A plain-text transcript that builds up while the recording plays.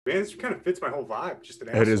Man, this kind of fits my whole vibe. Just an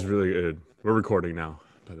asshole. It is really good. We're recording now,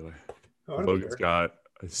 by the way. Logan's got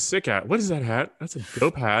a sick hat. What is that hat? That's a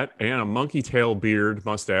dope hat and a monkey tail beard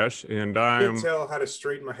mustache. And I can't tell how to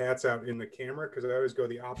straighten my hats out in the camera because I always go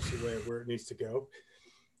the opposite way of where it needs to go.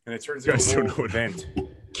 And it turns into a whole event.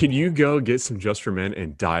 Can you go get some Just for Men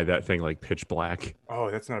and dye that thing like pitch black? Oh,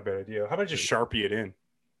 that's not a bad idea. How about just Sharpie it in?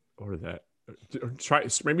 Or that. Try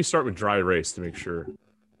maybe start with dry erase to make sure.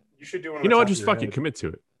 You should do one. You know what? Just fucking commit to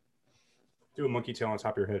it. Do a monkey tail on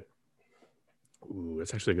top of your head. Ooh,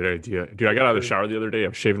 that's actually a good idea. Dude, I got out of the shower the other day. I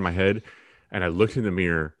was shaving my head and I looked in the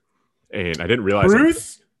mirror and I didn't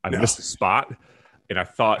realize I missed a spot. And I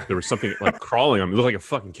thought there was something like crawling on me. It looked like a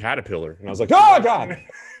fucking caterpillar. And I was like, oh, God.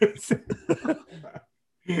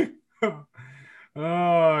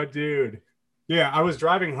 Oh, dude. Yeah, I was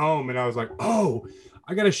driving home and I was like, oh,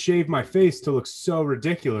 I got to shave my face to look so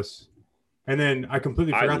ridiculous. And then I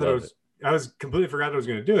completely forgot that I was completely forgot I was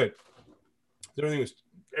going to do it. Everything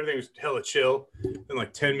was hella chill. Then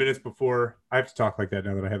like 10 minutes before, I have to talk like that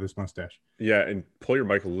now that I have this mustache. Yeah, and pull your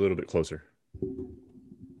mic a little bit closer.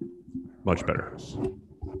 Much better. Is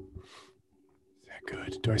that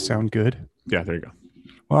good? Do I sound good? Yeah, there you go.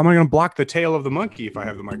 Well, I'm not going to block the tail of the monkey if I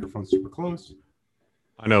have the microphone super close.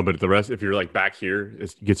 I know, but the rest, if you're like back here,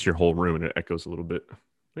 it gets your whole room and it echoes a little bit.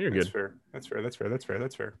 You're good. That's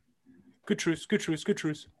fair. Good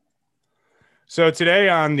truce. So today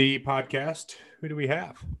on the podcast, who do we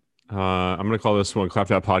have? I'm going to call this one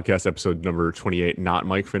Clapped Out Podcast episode number 28, not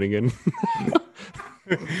Mike Finnegan.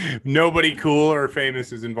 Nobody cool or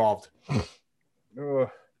famous is involved.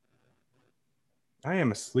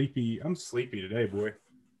 I'm sleepy today, boy.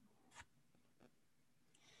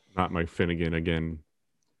 Not Mike Finnegan again.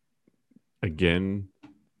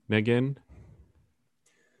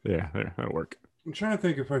 Yeah, there, that'll work. I'm trying to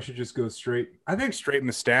think if I should just go straight. I think straight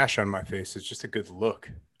mustache on my face is just a good look.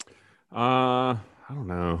 I don't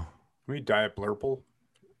know. Can we dye it blurple?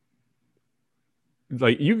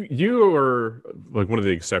 Like you are like one of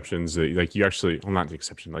the exceptions that like you actually, well, not the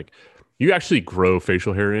exception, like you actually grow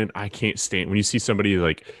facial hair in. I can't stand when you see somebody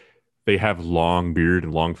like they have long beard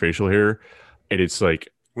and long facial hair and it's like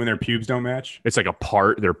when their pubes don't match. It's like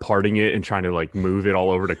they're parting it and trying to like move it all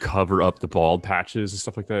over to cover up the bald patches and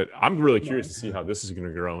stuff like that. I'm really curious to see how this is going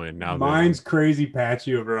to grow in now. Mine's crazy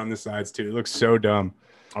patchy over on the sides too. It looks so dumb.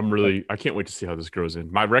 I can't wait to see how this grows in.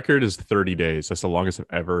 My record is 30 days. That's the longest I've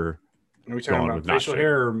ever. Are we talking about facial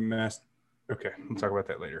hair or mask? Okay, we'll talk about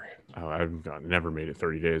that later. Oh, I've never made it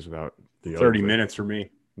 30 days without the 30 minutes for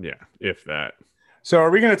me. Yeah, if that. So are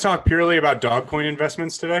we going to talk purely about dog coin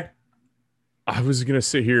investments today? I was going to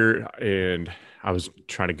sit here and I was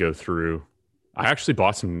trying to go through. I actually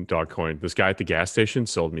bought some dog coin. This guy at the gas station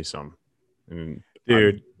sold me some. And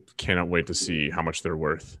dude, I cannot wait to see how much they're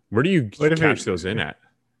worth. Where do you cash those in at?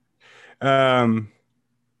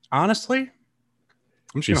 Honestly,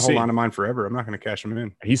 I'm just going to hold on to mine forever. I'm not going to cash them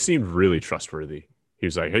in. He seemed really trustworthy. He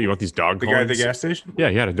was like, hey, you want these dog coins? The guy at the gas station? Yeah,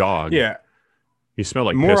 he had a dog. Yeah. He smelled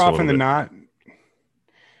like more piss often than not.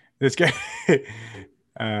 This guy,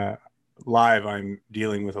 live, I'm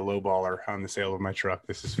dealing with a lowballer on the sale of my truck.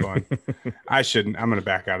 This is fun. I shouldn't. I'm going to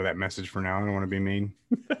back out of that message for now. I don't want to be mean.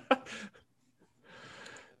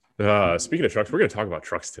 Speaking of trucks, we're going to talk about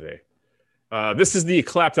trucks today. This is the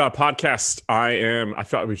Clapped Out Podcast. I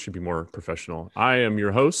thought we should be more professional. I am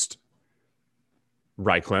your host,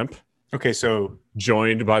 Rye Klemp. Okay, so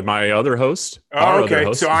joined by my other host. Oh, okay.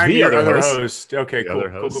 Host, so I'm your other host. Okay, cool.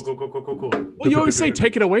 Cool. Well, you always say,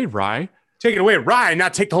 take it away, Rye. Take it away, Rye,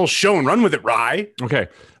 not take the whole show and run with it, Rye. Okay.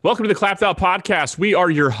 Welcome to the Clapped Out Podcast. We are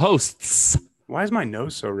your hosts. Why is my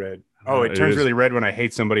nose so red? Oh, it turns really red when I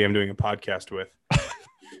hate somebody I'm doing a podcast with.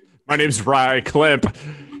 My name's Rye Klemp.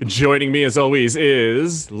 Joining me as always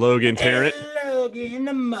is Logan Tarrant. Logan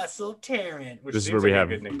the Muscle Tarrant. This is where we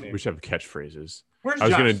should have catchphrases. Where's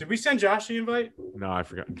Josh? Did we send Josh the invite? No, I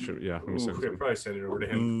forgot. Yeah, let me send him. Probably send it over to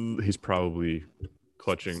him. He's probably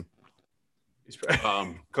clutching. He's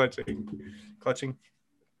clutching.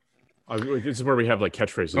 This is where we have like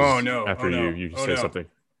catchphrases. Oh no! After you say something,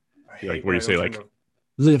 like where you say like,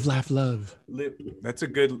 "Live, laugh, love." That's a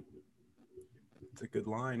good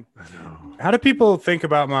line. I know. How do people think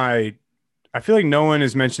about my? I feel like no one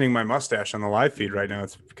is mentioning my mustache on the live feed right now.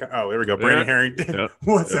 There we go. Brandon Harrington. Yeah.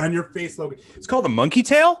 What's on your face, Logan? It's called a monkey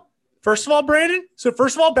tail. First of all, Brandon. So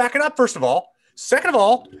first of all, back it up. First of all, second of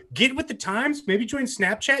all, get with the times. Maybe join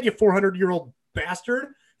Snapchat, you 400-year-old bastard.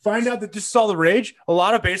 Find out that this is all the rage. A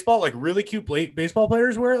lot of baseball, like really cute baseball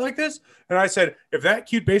players wear it like this. And I said, if that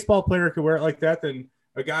cute baseball player could wear it like that, then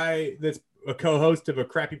a guy that's a co-host of a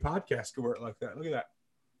crappy podcast could wear it like that. Look at that.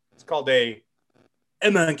 It's called a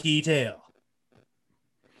monkey tail.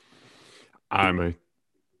 I'm a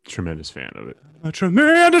tremendous fan of it. A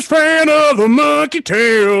tremendous fan of the monkey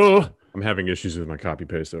tail. I'm having issues with my copy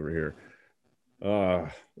paste over here.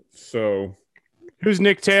 So who's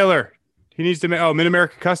Nick Taylor? He needs to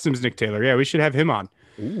Mid-America Customs Nick Taylor. Yeah, we should have him on.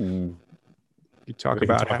 Ooh. You talk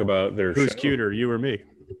about their who's show. Cuter, you or me.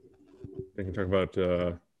 They can talk about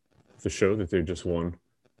the show that they just won.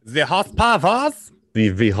 The Hospavas. The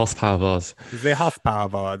Hospavas. The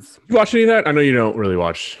Hospavas. You watch any of that? I know you don't really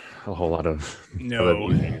watch a whole lot of.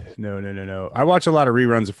 No. I watch a lot of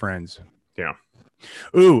reruns of Friends. Yeah.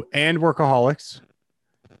 Ooh, and Workaholics.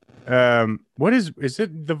 What is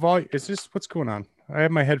it? The volume? Is this what's going on? I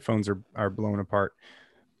have my headphones are blown apart.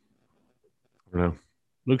 I don't know.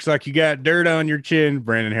 Looks like you got dirt on your chin,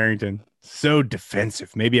 Brandon Harrington. So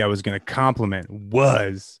defensive. Maybe I was going to compliment. You're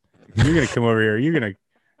going to come over here. You're going to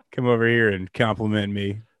come over here and compliment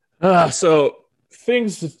me. So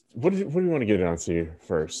things. What do you want to get down to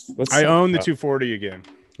first? I own the 240 again.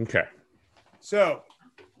 Okay. So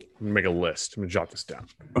I'm gonna make a list. I'm gonna jot this down.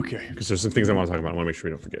 Okay. Because there's some things I want to talk about. I want to make sure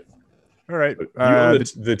we don't forget. All right. You own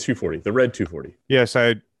the 240, the red 240. Yes,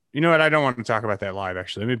 you know what? I don't want to talk about that live.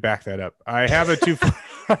 Actually, let me back that up. I have a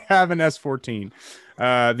I have an S14.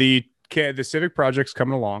 The Civic Project's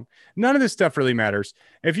coming along. None of this stuff really matters.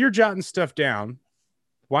 If you're jotting stuff down,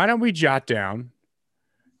 why don't we jot down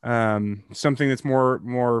something that's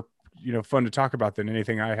more fun to talk about than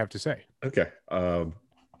anything I have to say? Okay.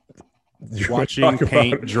 Watching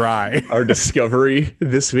paint dry. Our discovery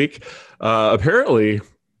this week. Apparently,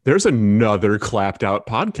 there's another clapped out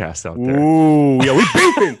podcast out there. Ooh, yeah, we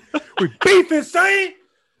beefing. We beefing, say.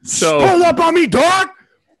 So pull up on me, dog.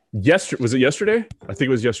 Was it yesterday? I think it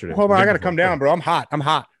was yesterday. Hold on, I gotta come down, bro. I'm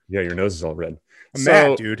hot. Yeah, your nose is all red. I'm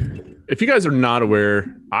mad, dude. If you guys are not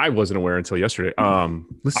aware, I wasn't aware until yesterday.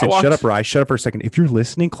 Listen, shut up, Rye. Shut up for a second. If you're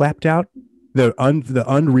listening, clapped out, the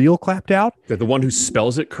unreal clapped out, the one who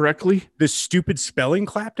spells it correctly, the stupid spelling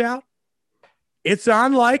clapped out. It's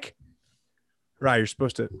on like. Right, you're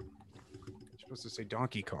supposed to say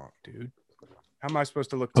Donkey Kong, dude. How am I supposed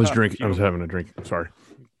to look? I was drinking. I was having a drink. Sorry.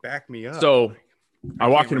 Back me up. So I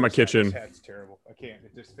walked into my kitchen. This hat's terrible. I can't.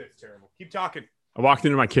 It just fits terrible. Keep talking. I walked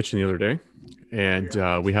into my kitchen the other day,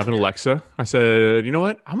 and we have an Alexa. I said, you know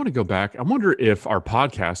what? I'm going to go back. I wonder if our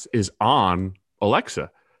podcast is on Alexa,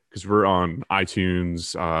 because we're on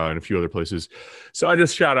iTunes and a few other places. So I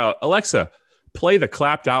just shout out, Alexa, play the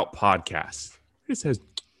Clapped Out podcast. It says,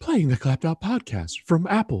 playing the Clapped Out podcast from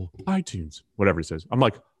Apple, iTunes, whatever it says. I'm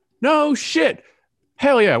like, no shit.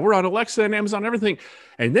 Hell yeah, we're on Alexa and Amazon and everything.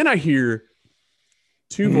 And then I hear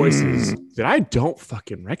two voices that I don't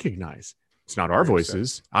fucking recognize. It's not our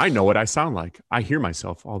voices. I know what I sound like. I hear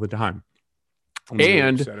myself all the time. I'm really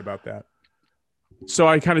upset about that. So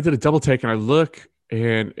I kind of did a double take and I look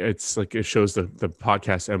and it's like it shows the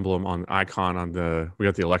podcast emblem on icon on we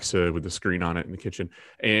got the Alexa with the screen on it in the kitchen.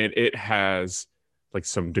 And it has like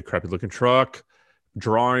some decrepit looking truck,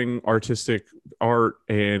 drawing, artistic art,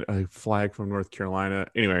 and a flag from North Carolina.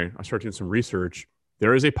 Anyway, I started doing some research.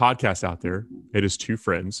 There is a podcast out there. It is two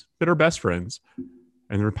friends that are best friends.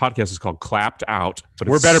 And their podcast is called Clapped Out. But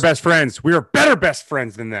we're better best friends. We are better best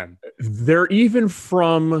friends than them. They're even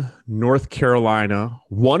from North Carolina.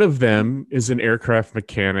 One of them is an aircraft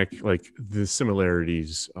mechanic. Like the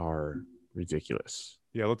similarities are ridiculous.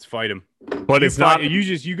 Yeah, let's fight him. But it's not.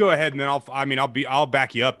 You go ahead, and then I'll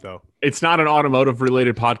back you up though. It's not an automotive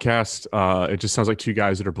related podcast. It just sounds like two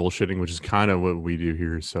guys that are bullshitting, which is kind of what we do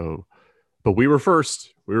here. So, but we were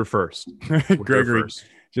first. Gregory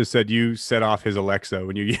just said you set off his Alexa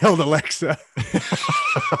when you yelled Alexa.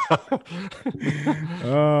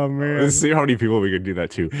 Oh man! Let's see how many people we could do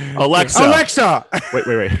that to. Alexa.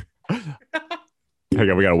 Wait. Hang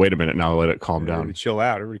on, we gotta wait a minute now. Let it calm down. Everybody chill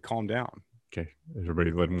out. Everybody calm down. Okay,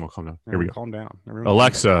 everybody, let them all calm down. Here we go. Calm down.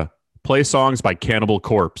 Alexa, play songs by Cannibal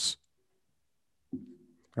Corpse.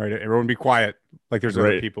 All right, everyone, be quiet. Like there's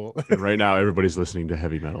other people. Right now, everybody's listening to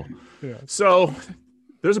heavy metal. Yeah. So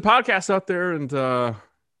there's a podcast out there, and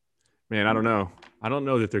man, I don't know. I don't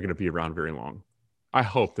know that they're going to be around very long. I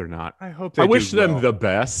hope they're not. I wish them the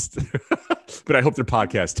best, but I hope their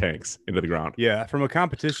podcast tanks into the ground. Yeah, from a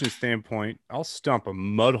competition standpoint, I'll stump a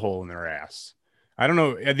mud hole in their ass. I don't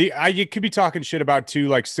know. You could be talking shit about two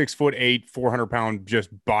like 6'8", 400-pound just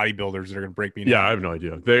bodybuilders that are going to break me. Yeah, I have no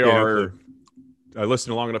idea. They are. I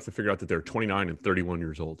listened long enough to figure out that they're 29 and 31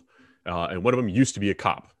 years old, and one of them used to be a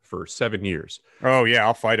cop for 7 years. Oh yeah,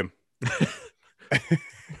 I'll fight him.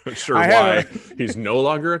 Not sure why he's no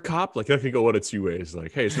longer a cop. Like that could go one of two ways.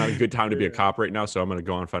 Like, hey, it's not a good time to be a cop right now, so I'm going to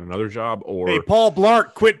go on and find another job. Or hey, Paul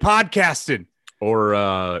Blart, quit podcasting.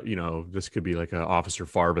 Or this could be like an Officer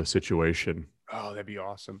Farva situation. Oh, that'd be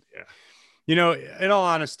awesome. Yeah. You know, in all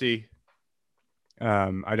honesty,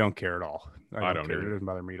 I don't care at all. I don't care. either. It doesn't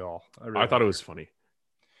bother me at all. I thought it was funny.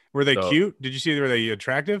 Were they cute? Did you see? Were they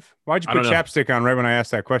attractive? Why'd you put chapstick on right when I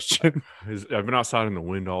asked that question? I've been outside in the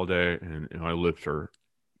wind all day, and my lips are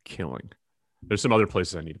killing. There's some other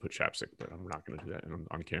places I need to put chapstick, but I'm not going to do that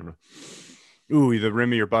on camera. Ooh, the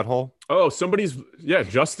rim of your butthole. Oh,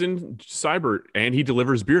 Justin Seibert, and he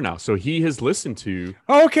delivers beer now. So he has listened to.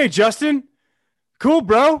 Oh, okay, Justin. Cool,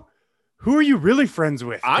 bro. Who are you really friends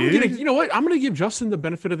with? You know what? I'm gonna give Justin the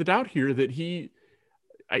benefit of the doubt here that he's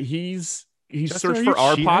Justin, searched for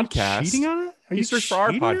our podcast. Cheating on it? He searched for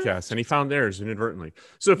our podcast and he found theirs inadvertently.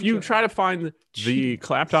 So if you try to find the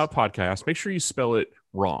Clapped Out podcast, make sure you spell it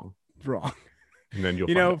wrong. And then you'll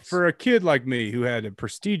find us. For a kid like me who had a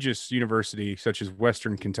prestigious university such as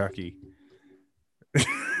Western Kentucky.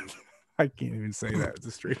 I can't even say that. It's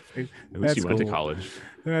a straight face. At least you went to college.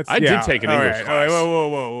 I did take an English class.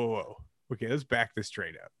 Whoa. Okay, let's back this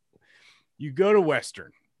straight up. You go to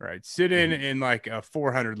Western, right? Sit in like a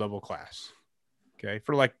 400 level class, okay,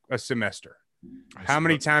 for like a semester. How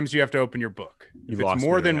many times do you have to open your book? If it's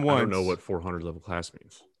more than once. I don't know what 400 level class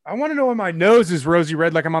means. I want to know why my nose is rosy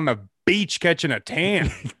red like I'm on the beach catching a tan.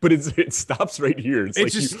 But it stops right here.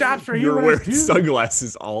 It just stops right here. You're wearing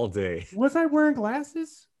sunglasses all day. Was I wearing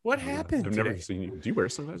glasses? What happened? I've never seen you. Do you wear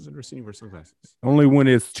sunglasses? I've never seen you wear sunglasses. Only when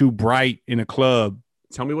it's too bright in a club.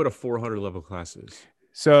 Tell me what a 400 level class is.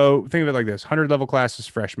 So think of it like this: 100 level class is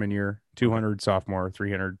freshman year, 200 sophomore,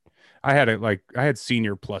 300. I had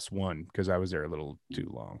senior +1 because I was there a little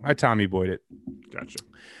too long. I Tommy Boyed it. Gotcha.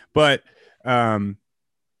 But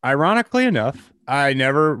ironically enough, I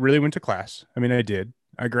never really went to class. I mean, I did.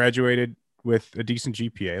 I graduated with a decent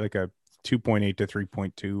GPA, like a 2.8 to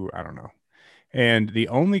 3.2. I don't know. And the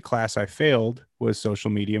only class I failed was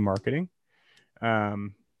social media marketing.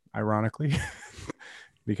 Ironically.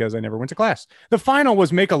 Because I never went to class. The final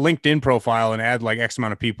was make a LinkedIn profile and add like X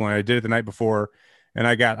amount of people. And I did it the night before and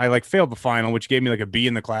I failed the final, which gave me like a B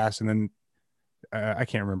in the class. And then I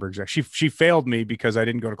can't remember exactly. She failed me because I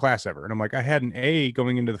didn't go to class ever. And I'm like, I had an A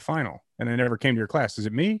going into the final and I never came to your class. Is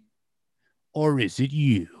it me or is it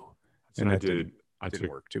you? And I didn't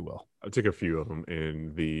work too well. I took a few of them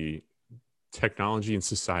in the technology and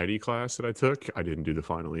society class that I took. I didn't do the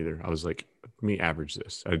final either. I was like, let me average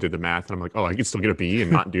this. I did the math and I'm like, oh, I can still get a B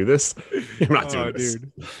and not do this. I'm not doing this.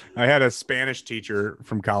 Dude. I had a Spanish teacher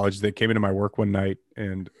from college that came into my work one night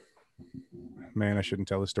and man, I shouldn't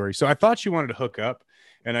tell the story. So I thought she wanted to hook up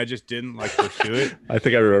and I just didn't pursue it. I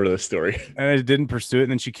think I remember this story. And I didn't pursue it.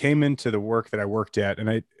 And then she came into the work that I worked at and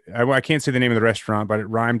I can't say the name of the restaurant, but it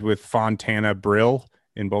rhymed with Fontana Brill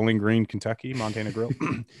in Bowling Green, Kentucky, Montana Grill.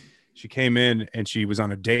 She came in and she was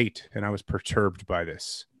on a date and I was perturbed by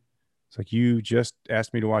this. It's like, you just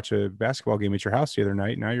asked me to watch a basketball game at your house the other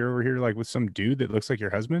night. Now you're over here like with some dude that looks like your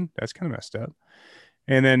husband. That's kind of messed up.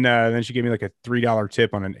 And then she gave me like a $3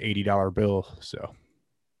 tip on an $80 bill. So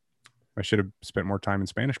I should have spent more time in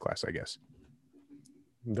Spanish class, I guess.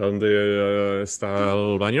 ¿Dónde está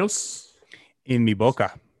el baños? In mi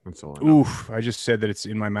boca. That's all I know. Oof, I just said that it's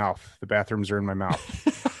in my mouth. The bathrooms are in my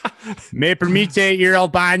mouth. Me permite ir al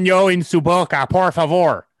baño en su boca, por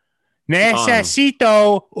favor.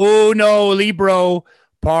 Necesito uno libro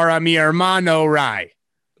para mi hermano Ray.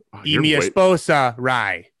 Y mi esposa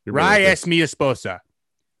Ray. Ray es mi esposa.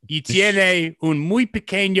 Y tiene un muy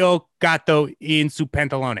pequeño gato en sus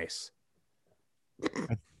pantalones.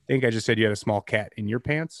 I think I just said you had a small cat in your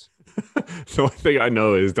pants. The only thing I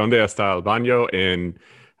know is ¿Dónde está el baño? And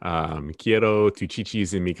quiero tu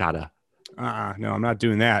chichis en mi cara. No, I'm not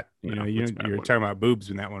doing that. You're talking about boobs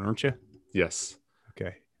in that one, aren't you? Yes.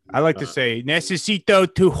 Okay. I like to say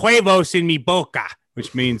necesito tu huevos en mi boca,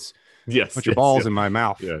 which means put your balls in my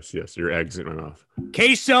mouth. Yes, your eggs in my mouth.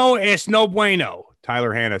 Queso es no bueno.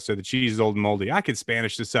 Tyler Hanna said the cheese is old and moldy. I could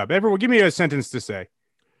Spanish this up. Everyone, give me a sentence to say.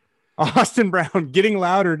 Austin Brown, getting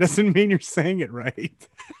louder doesn't mean you're saying it right.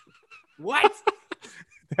 What?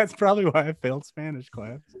 That's probably why I failed Spanish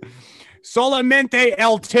class. Solamente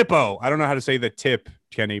el tipo. I don't know how to say the tip,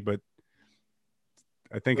 Kenny, but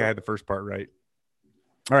I think I had the first part right.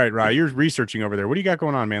 All right, Rye, you're researching over there. What do you got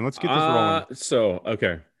going on, man? Let's get this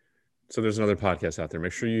rolling. So there's another podcast out there.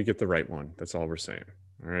 Make sure you get the right one. That's all we're saying.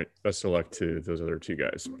 All right. Best of luck to those other two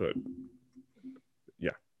guys. But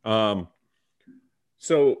yeah.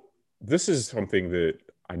 So this is something that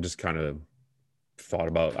I just kind of thought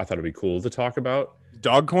about. I thought it'd be cool to talk about.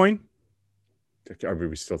 Dogcoin? Are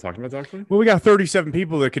we still talking about Dogecoin? Well, we got 37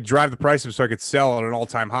 people that could drive the price up so I could sell at an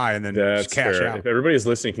all-time high and then That's just cash fair. out. If everybody's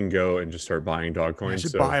listening can go and just start buying Dogecoin. I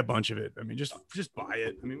should buy a bunch of it. I mean, just buy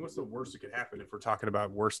it. I mean, what's the worst that could happen if we're talking about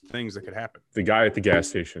worst things that could happen? The guy at the gas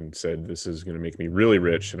station said this is going to make me really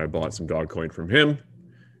rich, and I bought some Dogecoin from him.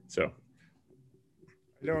 So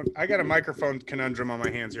I got a microphone conundrum on my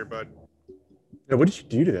hands here, bud. Yeah, what did you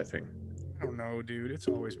do to that thing? I don't know, dude.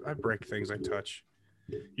 I break things I touch.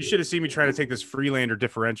 You should have seen me trying to take this Freelander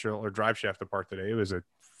differential or drive shaft apart today. It was a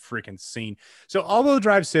freaking scene. So all-wheel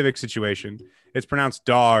drive Civic situation, it's pronounced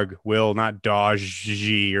dog, Will, not Dodge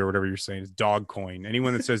or whatever you're saying. It's Dogecoin.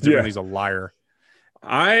 Anyone that says differently is a liar.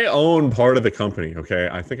 I own part of the company, okay?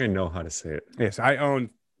 I think I know how to say it. Yes, I own.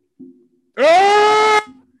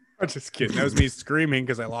 I'm just kidding. That was me screaming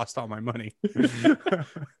because I lost all my money.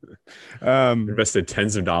 Invested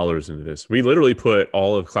tens of dollars into this. We literally put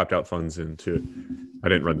all of Clapped Out funds into it. I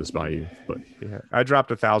didn't run this by you, but yeah, I dropped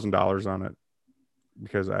 $1,000 on it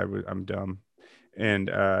because I'm dumb, and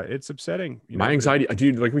it's upsetting. My anxiety,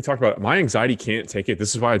 dude, like we talked about, my anxiety can't take it.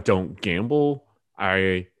 This is why I don't gamble.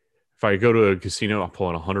 If I go to a casino, I'll pull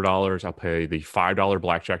in $100. I'll pay the $5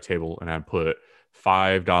 blackjack table, and I put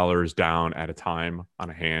 $5 down at a time on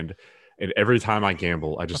a hand. And every time I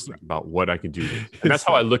gamble, I just think about what I can do. And that's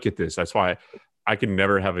how I look at this. That's why I can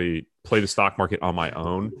never play the stock market on my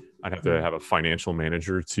own. I'd have to have a financial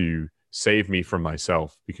manager to save me from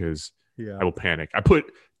myself because I will panic. I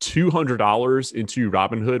put $200 into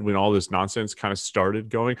Robinhood when all this nonsense kind of started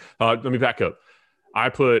going. Let me back up. I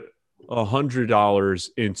put $100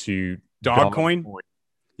 into Dogecoin.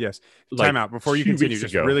 Yes. Time out before you continue.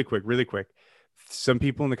 Just really quick. Some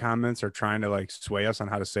people in the comments are trying to like sway us on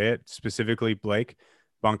how to say it, specifically Blake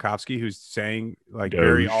Bonkovsky, who's saying like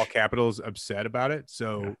very all capitals upset about it.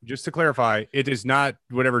 So just to clarify, it is not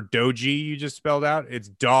whatever doji you just spelled out. It's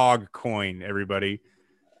Dogecoin, everybody.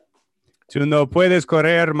 Tú no puedes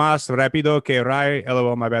correr más rápido que Ray.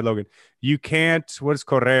 LOL, my bad, Logan. You can't, what's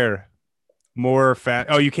correr? More fast.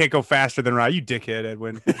 Oh, you can't go faster than Ray. You dickhead,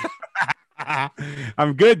 Edwin.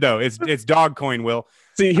 I'm good though. It's Dogecoin, Will.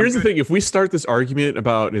 See, here's the thing. If we start this argument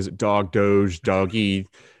about is it dog, doge, doggy,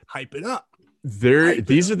 hype it up.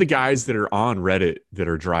 These are the guys that are on Reddit that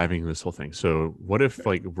are driving this whole thing. So what if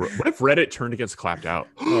Reddit turned against Clapped Out?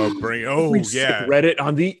 Reddit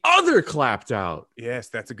on the other Clapped Out. Yes,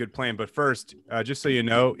 that's a good plan. But first, just so you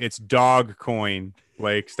know, it's Dogecoin.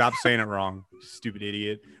 Blake, stop saying it wrong, stupid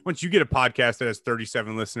idiot. Once you get a podcast that has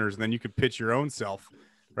 37 listeners, then you could pitch your own self,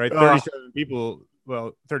 right? 37 people,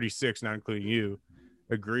 well, 36, not including you,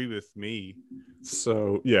 agree with me.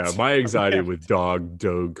 So yeah, my anxiety with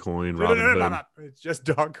Dogecoin, Robinhood, it's just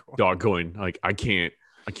Dogecoin. Dogecoin. Like I can't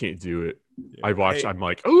do it. Yeah. I'm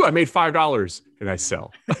like, oh, I made $5 and I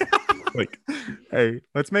sell. Like, hey,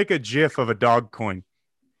 let's make a GIF of a Dogecoin.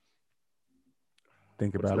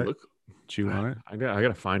 Think about it. Chew on it. I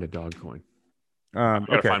gotta find a Dogecoin. I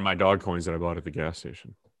gotta find my Dogecoins that I bought at the gas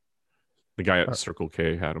station. The guy at Circle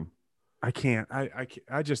K had them. I can't.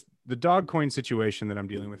 I just the Dogecoin situation that I'm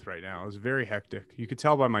dealing with right now is very hectic. You could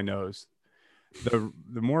tell by my nose. The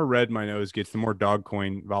more red my nose gets, the more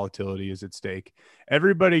Dogecoin volatility is at stake.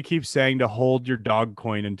 Everybody keeps saying to hold your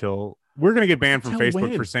Dogecoin until we're going to get banned from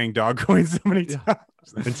Facebook for saying Dogecoin so many times.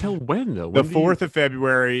 Until when though? The 4th of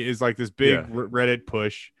February is like this big Reddit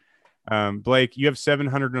push. Blake, you have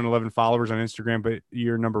 711 followers on Instagram, but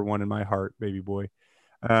you're number 1 in my heart, baby boy.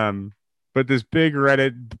 But this big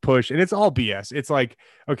Reddit push, and it's all BS. It's like,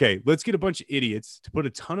 okay, let's get a bunch of idiots to put a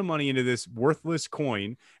ton of money into this worthless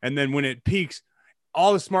coin. And then when it peaks,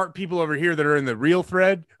 all the smart people over here that are in the real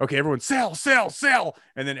thread, okay, everyone sell.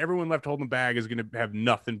 And then everyone left holding the bag is going to have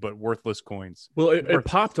nothing but worthless coins. Well, it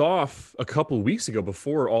popped off a couple of weeks ago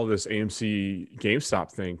before all this AMC GameStop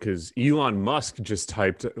thing because Elon Musk just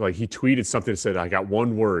typed, like he tweeted something that said, I got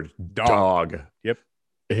one word, dog. Yep.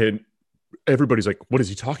 And everybody's like, what is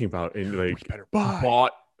he talking about? And like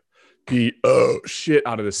bought the shit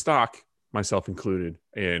out of the stock, myself included.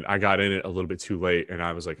 And I got in it a little bit too late. And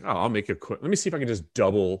I was like, I'll make a quick, let me see if I can just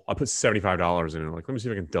double. I'll put $75 in it. Like, let me see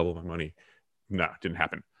if I can double my money. No, it didn't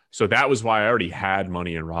happen. So that was why I already had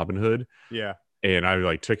money in Robinhood. Yeah. And I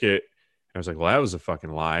like took it and I was like, well, that was a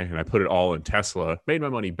fucking lie. And I put it all in Tesla, made my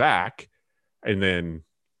money back. And then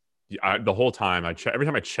the whole time every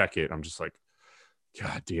time I check it, I'm just like,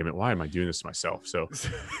 God damn it. Why am I doing this to myself? So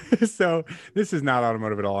this is not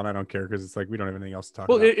automotive at all. And I don't care because it's like we don't have anything else to talk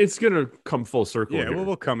about. Well, it's going to come full circle. Yeah,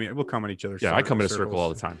 we'll come on each other's I come in a circle all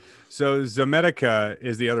the time. So Zomedica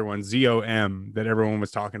is the other one, ZOM, that everyone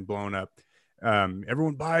was talking blowing up.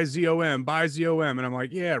 Everyone buy ZOM. And I'm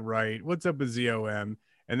like, yeah, right. What's up with ZOM?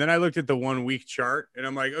 And then I looked at the 1 week chart and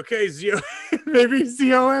I'm like, okay, maybe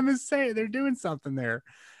ZOM is saying they're doing something there.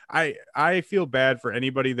 I feel bad for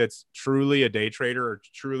anybody that's truly a day trader or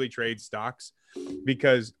truly trades stocks,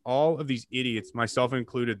 because all of these idiots, myself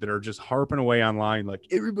included, that are just harping away online like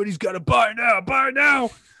everybody's got to buy now.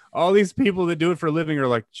 All these people that do it for a living are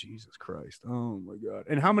like, Jesus Christ, oh my God.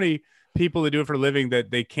 And how many people that do it for a living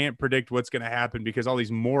that they can't predict what's going to happen because all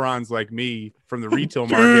these morons like me from the retail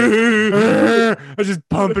market are just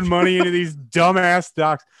pumping money into these dumbass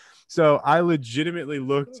stocks. So I legitimately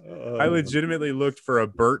looked for a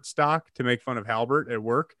Burt stock to make fun of Halbert at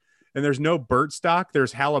work. And there's no Burt stock.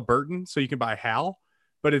 There's Halliburton. So you can buy Hal,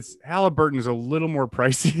 but Halliburton is a little more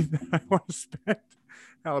pricey than I want to spend.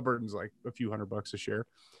 Halliburton's like a few $100 a share.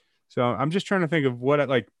 So I'm just trying to think of what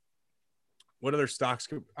other stocks.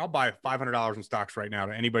 I'll buy $500 in stocks right now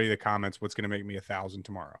to anybody that comments what's going to make me $1,000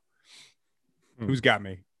 tomorrow. Who's got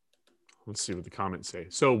me? Let's see what the comments say.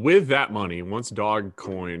 So with that money, once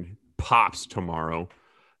Dogcoin pops tomorrow,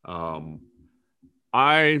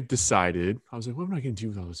 I decided, I was like, what am I going to do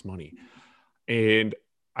with all this money? And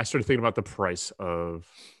I started thinking about the price of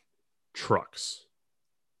trucks.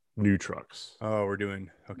 New trucks. Oh, we're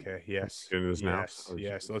doing okay. Yes. Into this now.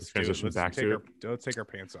 Yes. Let's transition back to it. Let's take our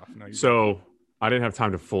pants off. No, so I didn't have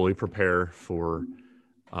time to fully prepare for.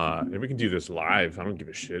 And we can do this live. I don't give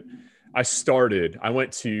a shit. I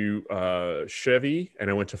went to Chevy and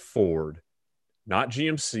I went to Ford, not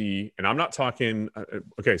GMC. And I'm not talking.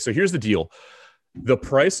 Okay, so here's the deal: the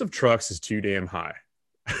price of trucks is too damn high.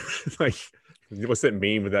 Like, what's that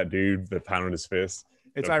meme with that dude that pounded his fist?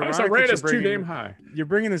 It's ironic. It's too damn high. You're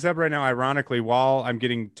bringing this up right now, ironically, while I'm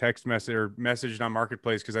getting text message or messaged on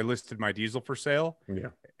Marketplace because I listed my diesel for sale. Yeah.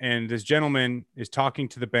 And this gentleman is talking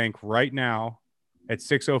to the bank right now at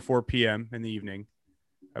 6:04 p.m. in the evening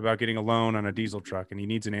about getting a loan on a diesel truck, and he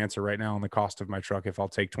needs an answer right now on the cost of my truck if I'll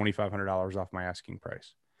take $2,500 off my asking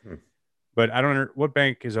price. But I don't know what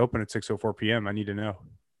bank is open at 6:04 p.m. I need to know.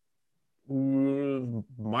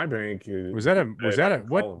 My bank is, was that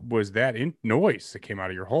what was that in noise that came out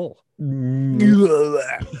of your hole? All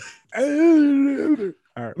right,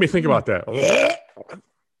 let me think about that.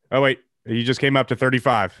 Oh wait, he just came up to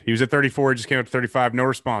 35. He was at 34. He just came up to 35. No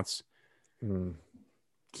response.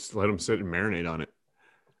 Just let him sit and marinate on it.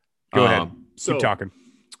 Go ahead. Keep talking.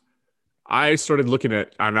 I started looking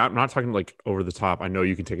at. I'm not talking like over the top. I know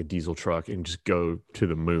you can take a diesel truck and just go to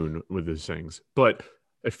the moon with these things, but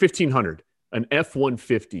at $1,500, an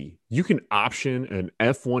F-150, you can option an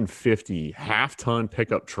F-150 half-ton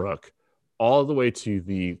pickup truck all the way to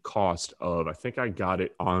the cost of, I think I got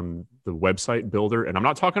it on the website builder, and I'm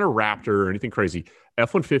not talking a Raptor or anything crazy,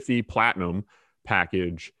 F-150 Platinum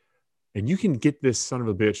package, and you can get this son of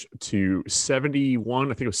a bitch to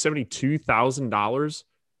 $72,000.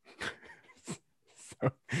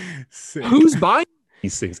 Who's buying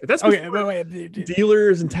these things? That's okay,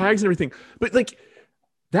 dealers and tags and everything. But like,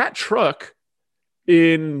 that truck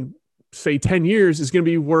in, say, 10 years is going to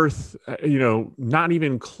be worth, not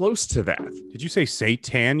even close to that. Did you say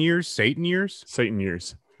Satan years? Satan years? Satan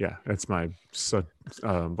years. Yeah, that's my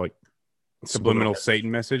subliminal Satan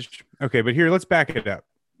message. Okay, but here, let's back it up.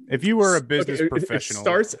 If you were a business professional. It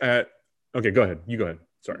starts at, okay, go ahead. You go ahead.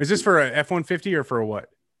 Sorry. Is this for a F-150 or for a what?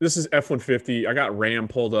 This is F-150. I got Ram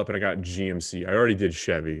pulled up and I got GMC. I already did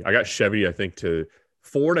Chevy. I got Chevy, I think, to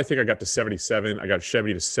Ford. I think I got to 77. I got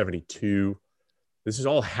Chevy to 72. This is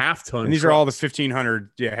all half-ton. And these are all the 1,500.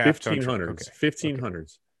 Yeah, half-ton. 1,500s. Okay. 1,500s. Okay.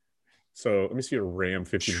 So let me see a Ram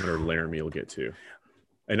 1,500 Laramie will get to.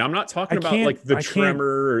 And I'm not talking about like the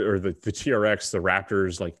Tremor or the TRX, the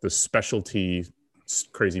Raptors, like the specialty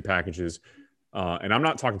crazy packages. And I'm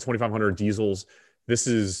not talking 2,500 diesels. This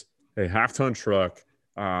is a half-ton truck.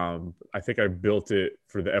 I think I built it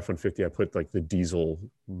for the F-150. I put like the diesel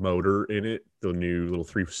motor in it, the new little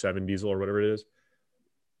 3.7 diesel or whatever it is.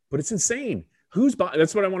 But it's insane. Who's buying?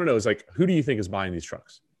 That's what I want to know is like, who do you think is buying these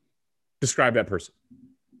trucks? Describe that person.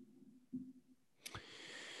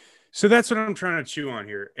 So that's what I'm trying to chew on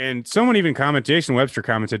here. And someone even Jason Webster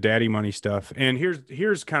commented daddy money stuff. And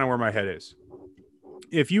here's kind of where my head is.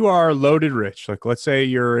 If you are loaded rich, like let's say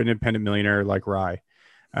you're an independent millionaire like Rye,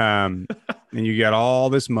 and you got all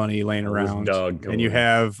this money laying around and you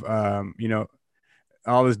have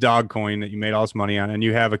all this dog coin that you made all this money on, and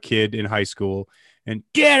you have a kid in high school and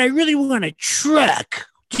Dad, I really want a truck,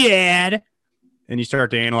 Dad. And you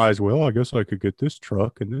start to analyze, well, I guess I could get this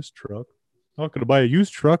truck and this truck. I'm not going to buy a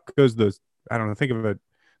used truck because think of it.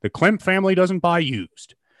 The Klemp family doesn't buy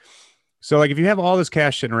used. So like if you have all this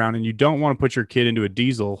cash sitting around and you don't want to put your kid into a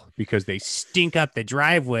diesel because they stink up the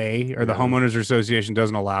driveway or the homeowners association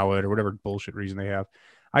doesn't allow it or whatever bullshit reason they have,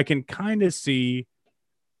 I can kind of see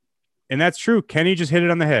And that's true. Kenny just hit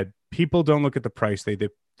it on the head. People don't look at the price. They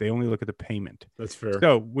only look at the payment. That's fair.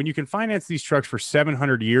 So when you can finance these trucks for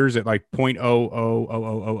 700 years at like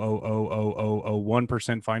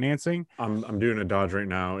 0.000000001% financing, I'm doing a Dodge right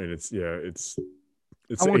now, and it's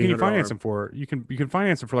how long can you finance them for? You can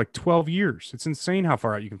finance them for like 12 years. It's insane how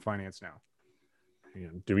far out you can finance now.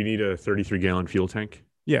 Do we need a 33-gallon fuel tank?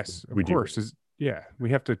 Yes, of course. Yeah, we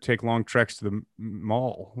have to take long treks to the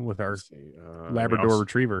mall with our Labrador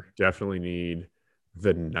Retriever. Definitely need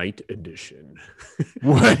the night edition.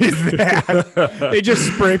 What is that? They just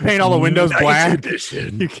spray paint all the windows black.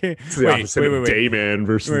 Edition. You can't. It's the opposite of Dayman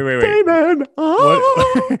versus wait. Dayman.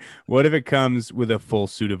 Oh. What if it comes with a full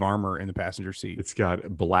suit of armor in the passenger seat? It's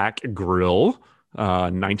got black grill,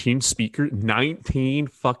 19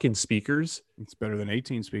 fucking speakers. It's better than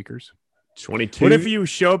 18 speakers. 22. What if you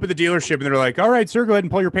show up at the dealership and they're like, all right, sir, go ahead and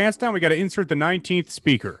pull your pants down. We got to insert the 19th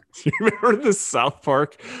speaker. You remember the South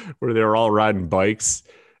Park where they were all riding bikes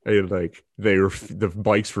and the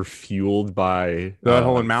bikes were fueled by the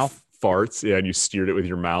hole in mouth farts. Yeah. And you steered it with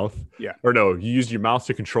your mouth. Yeah. Or no, you used your mouth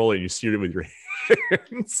to control it. And you steered it with your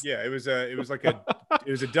hands. Yeah. It was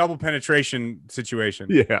a double penetration situation.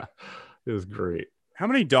 Yeah. It was great. How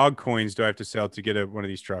many dog coins do I have to sell to get one of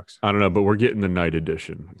these trucks? I don't know, but we're getting the night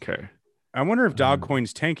edition. Okay. I wonder if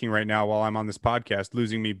Dogcoin's tanking right now while I'm on this podcast,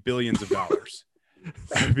 losing me billions of dollars.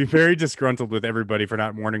 I'd be very disgruntled with everybody for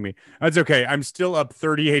not warning me. That's okay. I'm still up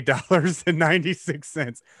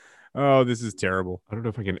 $38.96. Oh, this is terrible. I don't know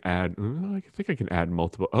if I can add. I think I can add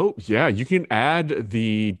multiple. Oh, yeah. You can add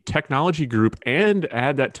the technology group and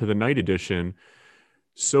add that to the night edition.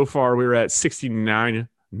 So far, we're at 69.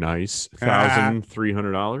 Nice.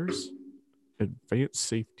 $1,300. Advanced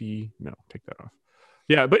safety. No, take that off.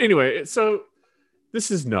 Yeah, but anyway, so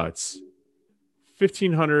this is nuts.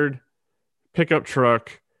 1,500 pickup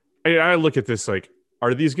truck. I look at this like,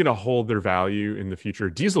 are these going to hold their value in the future?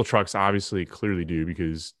 Diesel trucks obviously clearly do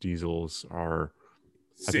because diesels are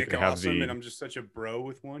sick, awesome, and I'm just such a bro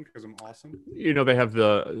with one because I'm awesome. You know, they have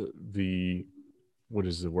the what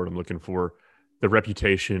is the word I'm looking for? The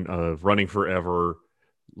reputation of running forever,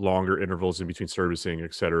 longer intervals in between servicing,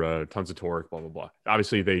 etc., tons of torque, blah blah blah.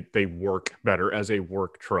 Obviously they work better as a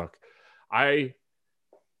work truck.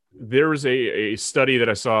 There was a study that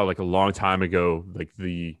I saw like a long time ago, like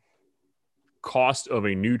the cost of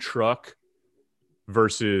a new truck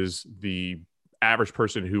versus the average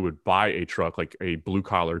person who would buy a truck, like a blue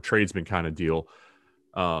collar tradesman kind of deal,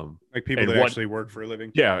 like people that actually work for a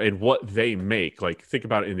living. Yeah, and what they make. Like think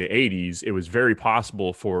about it, in the 80s, it was very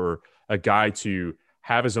possible for a guy to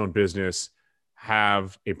have his own business,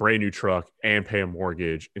 have a brand new truck, and pay a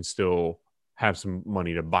mortgage, and still have some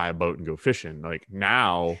money to buy a boat and go fishing. Like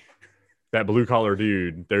now, that blue collar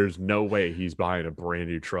dude, there's no way he's buying a brand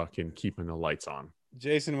new truck and keeping the lights on.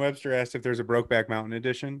 Jason Webster asked if there's a Brokeback Mountain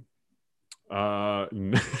edition. No.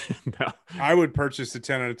 I would purchase it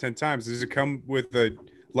 10 out of 10 times. Does it come with a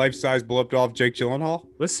life-size blow-up-doll Jake Gyllenhaal?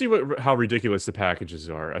 Let's see how ridiculous the packages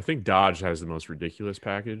are. I think Dodge has the most ridiculous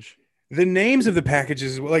package. The names of the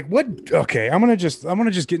packages, like what? Okay, I'm gonna just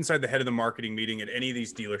get inside the head of the marketing meeting at any of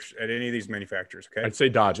these dealers, at any of these manufacturers. Okay, I'd say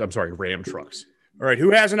Dodge. I'm sorry, Ram trucks. All right,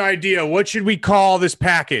 who has an idea? What should we call this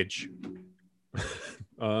package?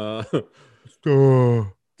 The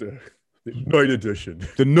night edition.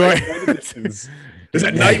 The night editions. Is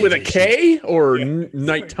that night with a K or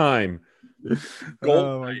nighttime?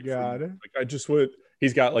 Oh my god! Like I just would.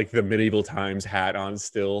 He's got like the medieval times hat on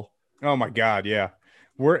still. Oh my god! Yeah.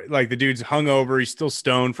 We're like the dude's hungover. He's still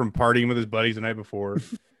stoned from partying with his buddies the night before.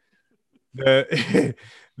 the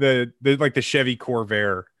like the Chevy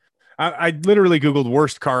Corvair. I literally Googled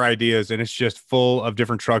worst car ideas, and it's just full of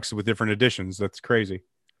different trucks with different editions. That's crazy.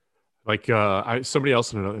 Like somebody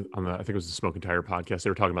else on the I think it was the Smoking Tire podcast.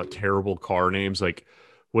 They were talking about terrible car names. Like,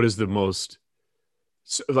 what is the most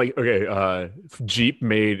like? Okay, Jeep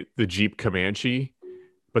made the Jeep Comanche.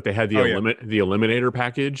 But they had the the Eliminator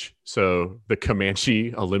package. So the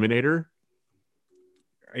Comanche Eliminator.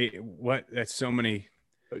 What? That's so many.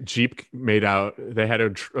 Jeep made out. They had a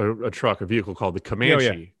truck, a vehicle called the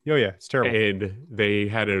Comanche. Oh yeah. It's terrible. And they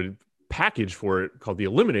had a package for it called the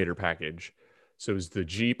Eliminator package. So it was the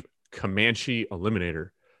Jeep Comanche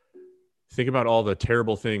Eliminator. Think about all the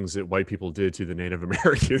terrible things that white people did to the Native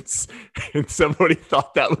Americans. And somebody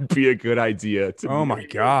thought that would be a good idea. Oh my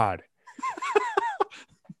God.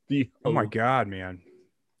 Oh my God, man.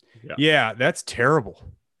 Yeah, that's terrible.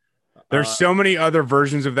 There's so many other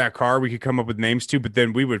versions of that car we could come up with names to, but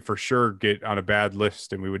then we would for sure get on a bad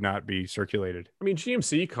list and we would not be circulated. I mean,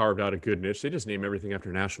 GMC carved out a good niche. They just name everything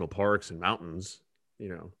after national parks and mountains, you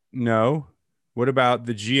know. No. What about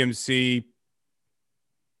the GMC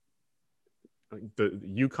The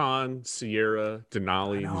Yukon, Sierra,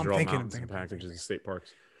 Denali. know, These I'm are all thinking, mountains and packages and state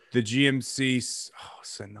parks. The GMC. Oh,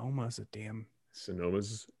 Sonoma's a damn.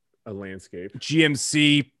 Sonoma's a landscape.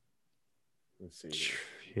 GMC. Let's see.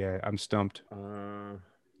 Yeah, I'm stumped.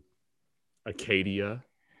 Acadia.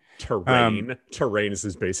 Terrain. Terrain is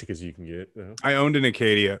as basic as you can get. I owned an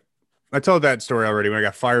Acadia. I told that story already when I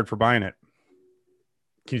got fired for buying it.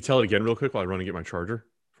 Can you tell it again real quick while I run and get my charger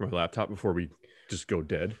for my laptop before we just go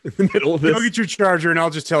dead in the middle of this? Go get your charger and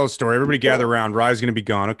I'll just tell a story. Everybody gather around. Rye's going to be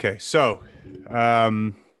gone. Okay, so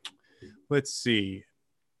let's see.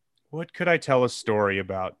 What could I tell a story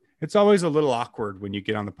about? It's always a little awkward when you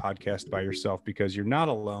get on the podcast by yourself because you're not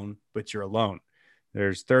alone, but you're alone.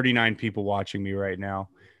 There's 39 people watching me right now.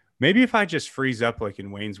 Maybe if I just freeze up like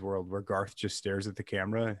in Wayne's World where Garth just stares at the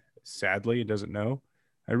camera, sadly, and doesn't know.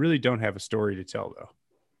 I really don't have a story to tell, though.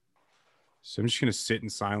 So I'm just going to sit in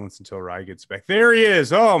silence until Rye gets back. There he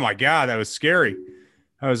is. Oh, my God. That was scary.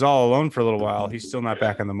 I was all alone for a little while. He's still not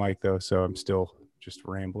back on the mic, though, so I'm still just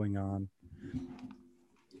rambling on.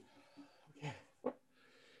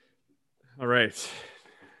 All right.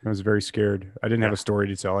 I was very scared. I didn't have a story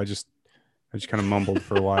to tell. I just kind of mumbled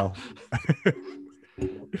for a while.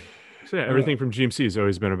 So yeah, everything from GMC has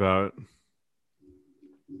always been about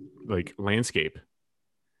like landscape.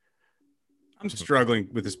 I'm struggling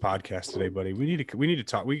with this podcast today, buddy. We need to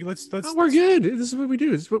talk. Let's. Oh, we're good. This is what we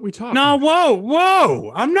do. This is what we talk. No,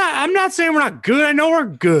 whoa. I'm not saying we're not good. I know we're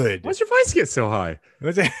good. Why's your voice get so high?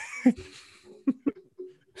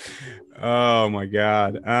 Oh my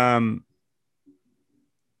God.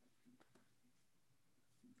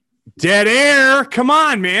 Dead air. Come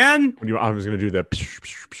on, man. I was going to do the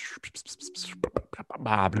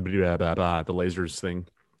lasers thing.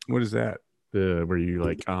 What is that? Where you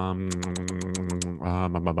like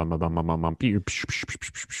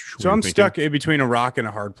So I'm stuck in between a rock and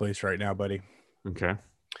a hard place right now, buddy. Okay.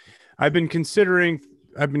 I've been considering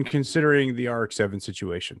the RX-7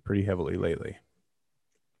 situation pretty heavily lately.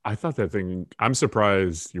 I thought that thing. I'm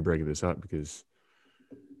surprised you're breaking this up because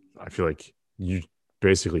I feel like you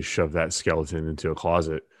basically shoved that skeleton into a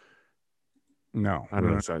closet. No, I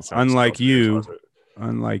don't know. Unlike you,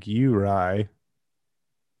 Rye,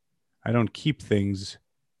 I don't keep things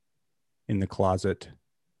in the closet.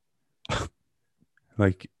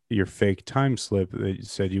 Like your fake time slip that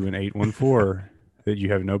said you went 814 that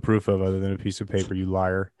you have no proof of other than a piece of paper, you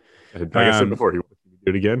liar. Like I said before, you do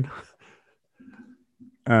it again?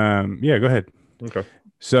 Yeah, go ahead. Okay.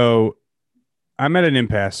 So I'm at an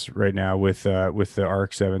impasse right now with the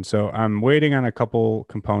RX-7. So I'm waiting on a couple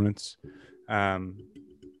components.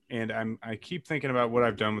 And I keep thinking about what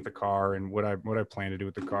I've done with the car and what I plan to do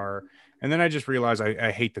with the car. And then I just realize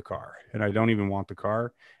I hate the car and I don't even want the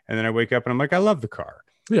car. And then I wake up and I'm like, I love the car.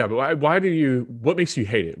 Yeah, but what makes you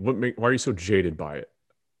hate it? Why are you so jaded by it?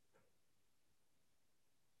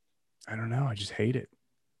 I don't know. I just hate it.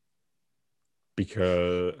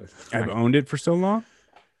 Because I've owned it for so long.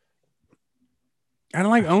 I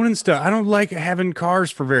don't like owning stuff. I don't like having cars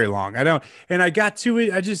for very long. I don't. And I got to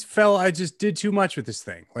it. I just did too much with this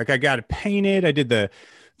thing. Like I got it painted. I did the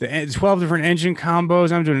 12 different engine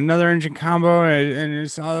combos. I'm doing another engine combo. And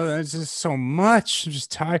it's just so much. I'm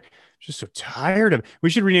just tired. Just so tired of it. We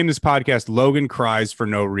should rename this podcast Logan Cries for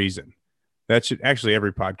No Reason. That should actually,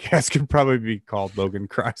 every podcast could probably be called Logan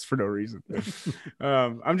Cries for No Reason.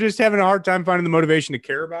 I'm just having a hard time finding the motivation to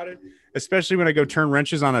care about it, especially when I go turn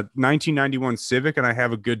wrenches on a 1991 Civic and I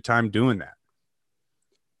have a good time doing that.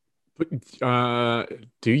 But,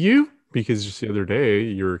 do you? Because just the other day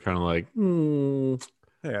you were kind of like,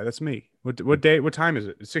 yeah, that's me. What day? What time is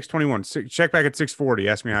it? It's 6:21. Check back at 6:40.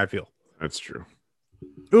 Ask me how I feel. That's true.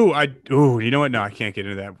 Ooh, you know what? No, I can't get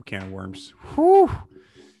into that can of worms. Whew.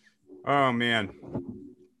 Oh man, I'm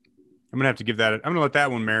gonna have to give that. I'm gonna let that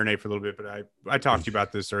one marinate for a little bit. But I talked to you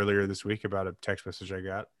about this earlier this week about a text message I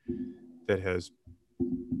got that has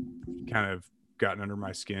kind of gotten under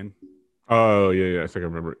my skin. Oh yeah. I think I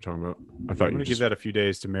remember what you're talking about. I thought I'm gonna give that a few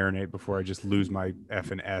days to marinate before I just lose my F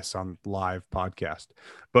and S on live podcast.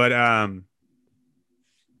 But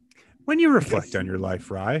when you reflect on your life,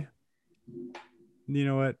 Rye, you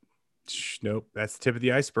know what? Nope, that's the tip of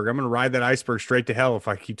the iceberg. I'm going to ride that iceberg straight to hell if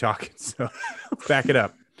I keep talking. So back it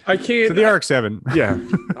up. I can't. So the RX-7. Yeah,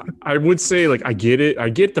 I would say like I get it. I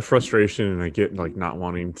get the frustration and I get like not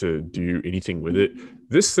wanting to do anything with it.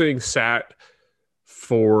 This thing sat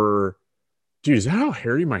for. Dude, is that how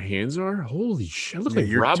hairy my hands are? Holy shit! I look like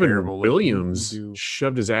Robin Williams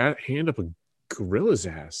shoved his hand up a gorilla's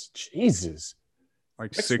ass. Jesus.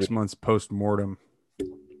 Like 6 months post-mortem.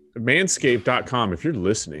 Manscaped.com, if you're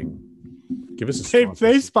listening, Give us a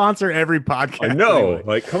they sponsor every podcast. I know. Anyway.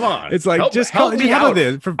 Like, come on. It's like, help me out.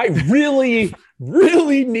 This. I really,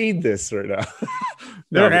 really need this right now.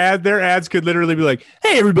 Their ads could literally be like,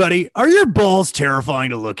 "Hey, everybody, are your balls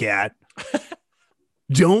terrifying to look at?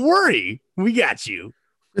 Don't worry, we got you."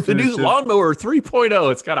 The new lawnmower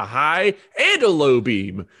 3.0. It's got a high and a low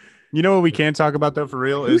beam. You know what we can't talk about though, for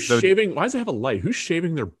real, Who's shaving? Why does it have a light? Who's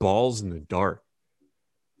shaving their balls in the dark?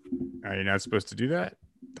 Are you not supposed to do that?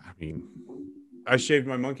 I mean, I shaved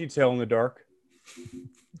my monkey tail in the dark.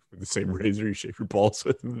 With the same razor you shave your balls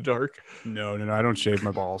with in the dark? No, I don't shave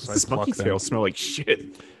my balls. This monkey tail smell like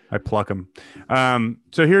shit. I pluck them.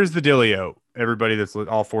 So here's the dealio. Everybody that's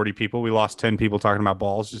all 40 people. We lost 10 people talking about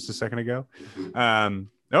balls just a second ago.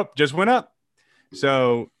 Nope, just went up.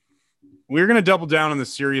 So we're going to double down on the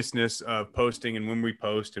seriousness of posting and when we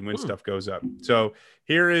post and when stuff goes up. So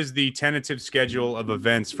here is the tentative schedule of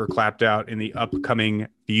events for Clapped Out in the upcoming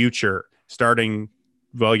future, starting,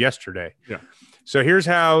 yesterday. Yeah. So here's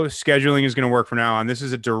how scheduling is going to work from now on. This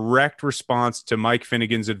is a direct response to Mike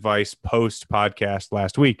Finnegan's advice post podcast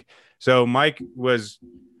last week. So Mike was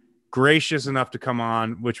gracious enough to come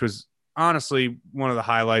on, which was honestly one of the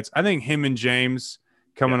highlights. I think him and James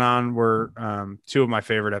coming on were two of my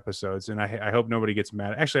favorite episodes, and I hope nobody gets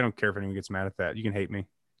mad. Actually, I don't care if anyone gets mad at that. You can hate me.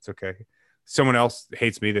 It's okay. Someone else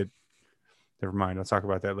hates me. Never mind. I'll talk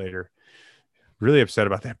about that later. Really upset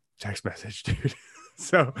about that text message, dude.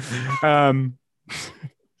 So,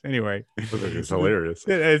 anyway, it's hilarious.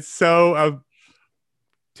 It's so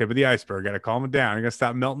tip of the iceberg. Got to calm it down. I got to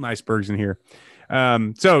stop melting icebergs in here.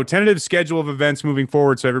 So tentative schedule of events moving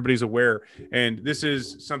forward, so everybody's aware. And this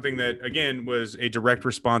is something that, again, was a direct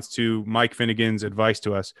response to Mike Finnegan's advice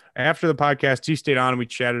to us. After the podcast, he stayed on and we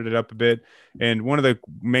chatted it up a bit. And one of the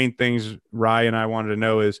main things Rye and I wanted to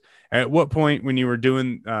know is, at what point when you were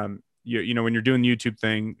doing, when you're doing the YouTube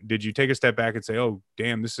thing, did you take a step back and say, oh,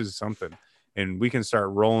 damn, this is something, and we can start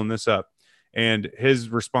rolling this up? And his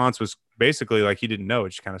response was basically like he didn't know. It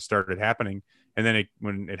just kind of started happening. And then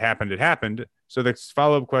when it happened. So the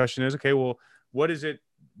follow-up question is, okay, well, what is it?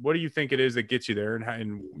 What do you think it is that gets you there?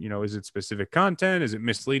 And is it specific content? Is it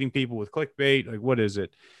misleading people with clickbait? Like, what is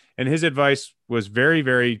it? And his advice was very,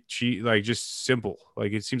 very cheap, like just simple.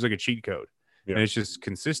 Like, it seems like a cheat code. Yeah. And it's just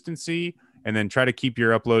consistency, and then try to keep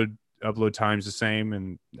your upload times the same.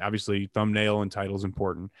 And obviously thumbnail and title is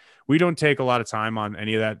important. We don't take a lot of time on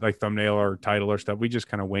any of that, like thumbnail or title or stuff. We just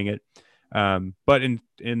kind of wing it. But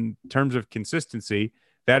in terms of consistency,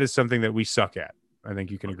 that is something that we suck at. I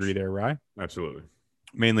think you can agree there, right? Absolutely.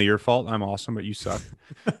 Mainly your fault. I'm awesome, but you suck.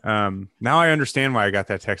 Now I understand why I got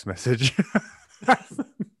that text message.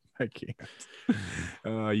 I can't.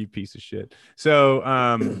 You piece of shit.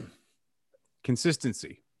 So,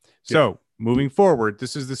 consistency. So moving forward,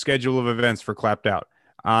 this is the schedule of events for Clapped Out.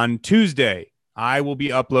 On Tuesday, I will be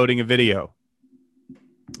uploading a video.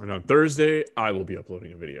 And on Thursday, I will be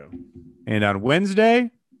uploading a video. And on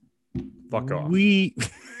Wednesday, fuck off.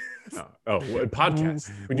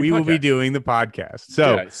 Podcast. We will be doing the podcast.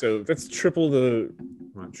 So that's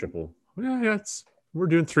not triple. Yeah, we're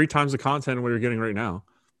doing 3 times the content we're getting right now.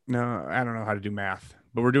 No, I don't know how to do math,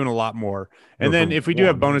 but we're doing a lot more. And then if we do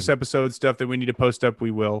have bonus episode stuff that we need to post up,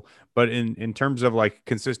 we will. But in terms of like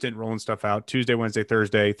consistent rolling stuff out, Tuesday, Wednesday,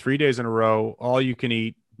 Thursday, 3 days in a row, all you can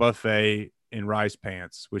eat buffet in rice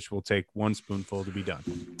pants, which will take 1 spoonful to be done.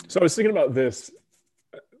 So I was thinking about this.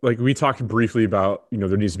 Like, we talked briefly about,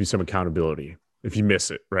 there needs to be some accountability if you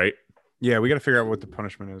miss it, right? Yeah, we got to figure out what the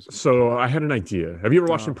punishment is. So I had an idea. Have you ever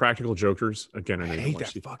watched Impractical Jokers? Again, I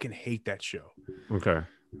fucking hate that show. Okay.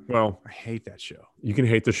 Well, I hate that show. You can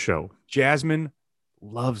hate the show. Jasmine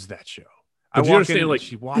loves that show. But I understand, like,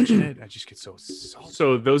 she's watching it. I just get so salty.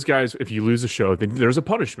 So those guys, if you lose the show, then there's a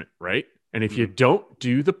punishment, right? And if you don't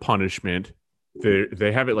do the punishment,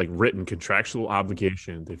 they have it like written contractual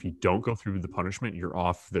obligation that if you don't go through the punishment, you're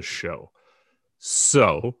off the show.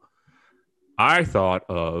 So I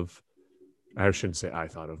shouldn't say I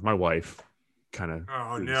thought of, my wife kind of.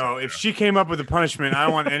 Oh no! If she came up with a punishment, I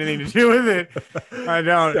don't want anything to do with it. I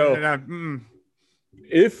don't. So,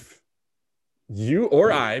 if you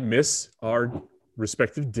or I miss our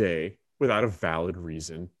respective day without a valid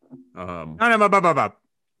reason,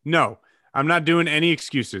 no. I'm not doing any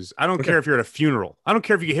excuses. I don't care if you're at a funeral. I don't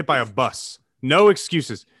care if you get hit by a bus. No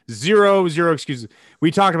excuses. Zero excuses.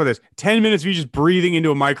 We talked about this. 10 minutes of you just breathing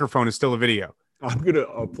into a microphone is still a video. I'm going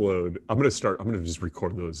to just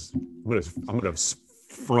record those. I'm going to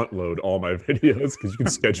front load all my videos because you can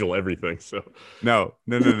schedule everything. So no.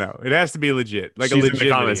 It has to be legit. Like, she's a legit in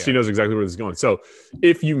the comments. Video. She knows exactly where this is going. So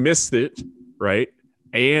if you missed it, right,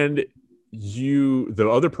 and the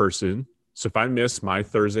other person, so if I miss my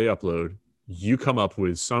Thursday upload, you come up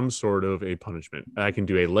with some sort of a punishment. I can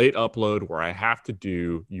do a late upload where I have to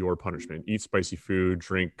do your punishment, eat spicy food,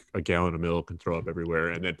 drink a gallon of milk and throw up everywhere,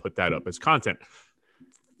 and then put that up as content.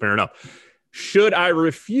 Fair enough. Should I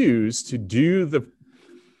refuse to do the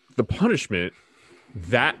punishment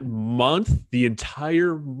that month, the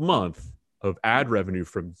entire month of ad revenue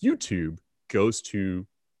from YouTube goes to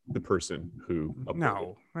the person who uploaded.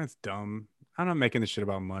 No, that's dumb. I'm not making this shit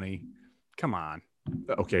about money. Come on.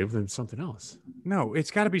 Okay, then something else. No,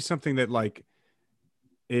 it's got to be something that like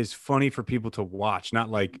is funny for people to watch, not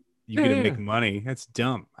like you get to make money. That's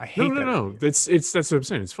dumb. I hate that. No. That's what I'm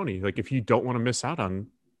saying. It's funny. Like if you don't want to miss out on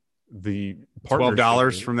the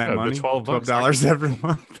 $12 from that money, $12 every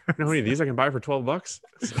month. You know how many of these I can buy for $12?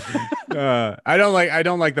 I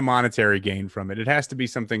don't like the monetary gain from it. It has to be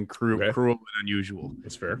something cruel and unusual.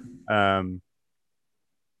 That's fair.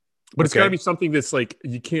 But it's got to be something that's like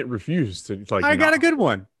you can't refuse to. Like, I got a good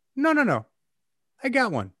one. No. I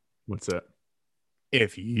got one. What's that?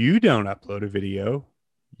 If you don't upload a video,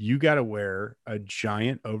 you got to wear a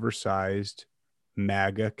giant, oversized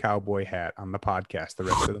MAGA cowboy hat on the podcast the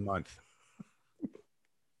rest of the month.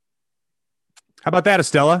 How about that,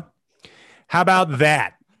 Estella? How about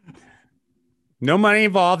that? No money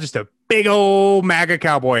involved, just a big old MAGA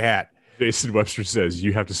cowboy hat. Jason Webster says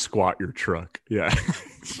you have to squat your truck. Yeah.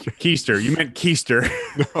 Keister. You meant Keister.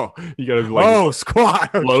 No, you got to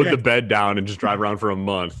squat. Okay. Load the bed down and just drive around for a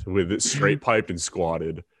month with it straight piped and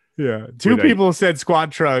squatted. Yeah. Two people said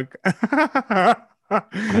squat truck.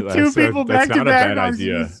 Two people back to back.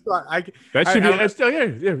 That should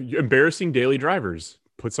be embarrassing daily drivers.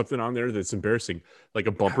 Put something on there that's embarrassing, like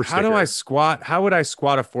a bumper sticker. How do I squat? How would I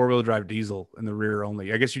squat a 4-wheel drive diesel in the rear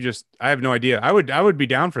only? I guess I have no idea. I would be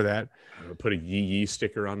down for that. Put a yee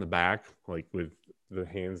sticker on the back, like with the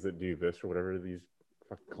hands that do this or whatever these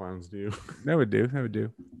fucking clowns do. That would do.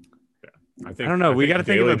 Yeah, I don't know. We got to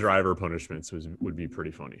think of driver punishments would be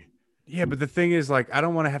pretty funny. Yeah, but the thing is, like, I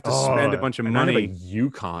don't want to have to spend a bunch of money.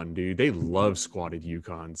 Yukon, dude, they love squatted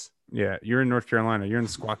Yukons. Yeah, you're in North Carolina. You're in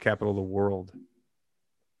the squat capital of the world.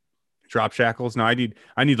 Drop shackles? No, I need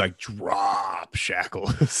like drop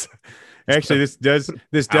shackles. Actually,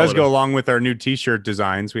 this does go along with our new T-shirt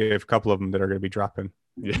designs. We have a couple of them that are going to be dropping.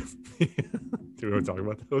 Yeah. Do we want to talk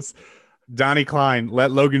about those? Donnie Klein,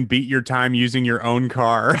 let Logan beat your time using your own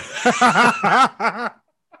car.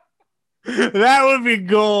 That would be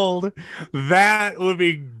gold.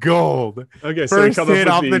 Okay, so first hit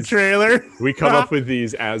off the trailer. We come up with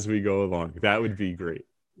these as we go along. That would be great.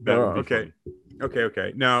 Okay.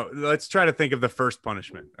 Now let's try to think of the first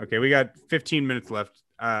punishment. Okay, we got 15 minutes left.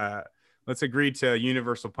 Let's agree to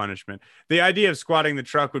universal punishment. The idea of squatting the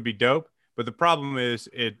truck would be dope, but the problem is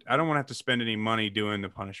I don't want to have to spend any money doing the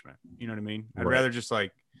punishment. You know what I mean? I'd rather just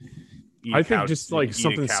like I think just like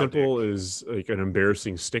something simple is like an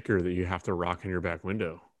embarrassing sticker that you have to rock in your back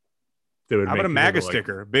window. How about a MAGA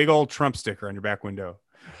sticker? Big old Trump sticker on your back window.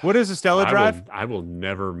 What does Estella drive? I will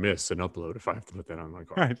never miss an upload if I have to put that on my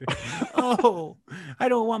car. I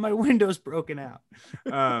don't want my windows broken out.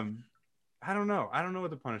 I don't know. I don't know what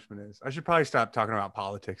the punishment is. I should probably stop talking about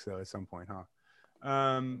politics though at some point, huh?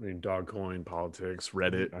 I mean, Dogcoin, politics,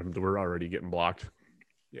 Reddit. We're already getting blocked.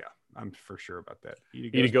 Yeah, I'm for sure about that.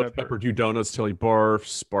 Eat a ghost pepper. Do donuts till he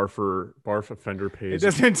barfs. Barf offender pays.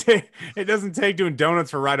 It doesn't take doing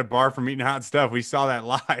donuts for ride a bar from eating hot stuff. We saw that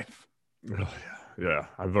live. Yeah,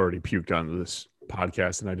 I've already puked on this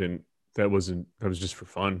podcast, and I didn't. That was just for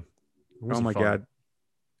fun. Oh my God.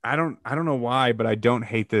 I don't know why, but I don't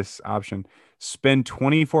hate this option. Spend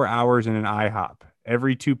 24 hours in an IHOP.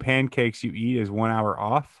 Every 2 pancakes you eat is 1 hour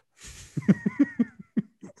off.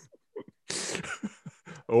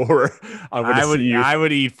 Or I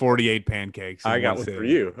would eat 48 pancakes. I got one for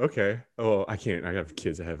you. Okay. Oh, I can't. I have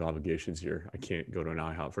kids that have obligations here. I can't go to an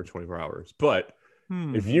IHOP for 24 hours. But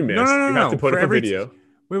if you miss, you have to put up a video.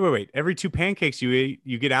 Wait. Every 2 pancakes you eat,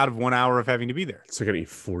 you get out of 1 hour of having to be there. So I got to eat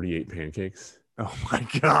 48 pancakes. Oh my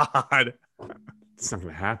God. It's not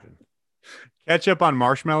going to happen. Ketchup on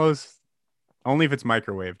marshmallows? Only if it's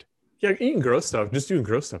microwaved. Yeah, eating gross stuff. Just doing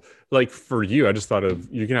gross stuff. Like for you, I just thought of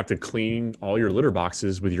you're going to have to clean all your litter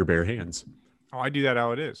boxes with your bare hands. Oh, I do that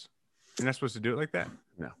how it is. You're not supposed to do it like that?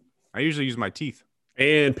 No. I usually use my teeth.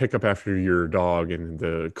 And pick up after your dog and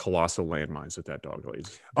the colossal landmines that dog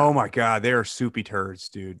lays. Oh my God, they are soupy turds,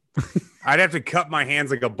 dude. I'd have to cup my hands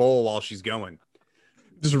like a bowl while she's going.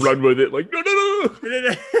 Just run with it like, no.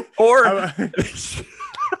 Or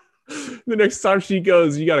the next time she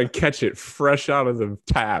goes, you got to catch it fresh out of the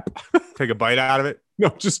tap. Take a bite out of it? No,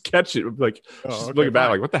 just catch it. Like, look at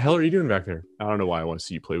back like, what the hell are you doing back there? I don't know why I want to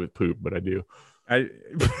see you play with poop, but I do.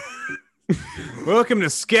 Welcome to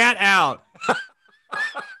Scat Out.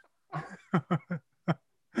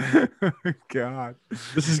 God,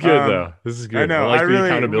 This is good though. This is good. I know. I like I the really-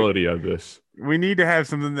 accountability of this. we need to have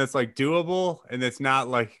something that's like doable and that's not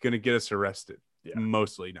like going to get us arrested. Yeah.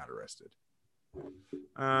 Mostly not arrested.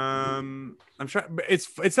 I'm trying, but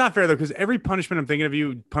it's not fair though, because every punishment I'm thinking of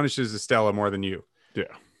you punishes Estella more than you. Yeah.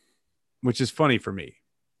 Which is funny for me.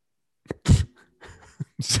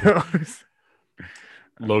 So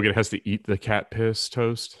Logan has to eat the cat piss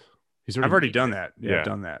toast. I've already done eaten that. it. Yeah, Yeah. I've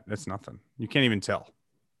done that. That's nothing. You can't even tell.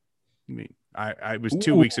 I mean, I was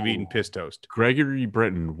 2 weeks of eating piss toast. Gregory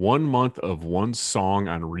Breton, 1 month of one song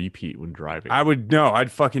on repeat when driving. I would no. I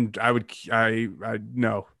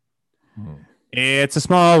no. It's a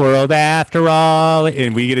small world after all,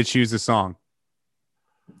 and we get to choose the song.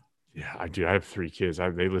 Yeah, I do. I have 3 kids.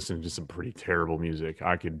 They listen to some pretty terrible music.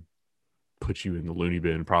 I could put you in the loony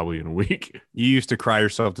bin probably in a week. You used to cry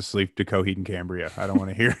yourself to sleep to Coheed and Cambria. I don't want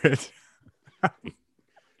to hear it.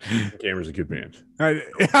 Camera's a good band. that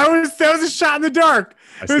was a shot in the dark.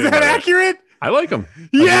 I Was stand by that that. accurate? I like them.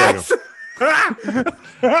 Yes.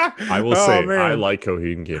 I will Oh, say man. I like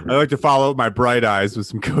Coheed and I Cambria. like to follow up my bright eyes with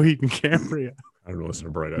some Coheed and Cambria. I don't listen to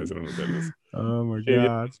Bright Eyes. I don't know what that is. Oh my Shave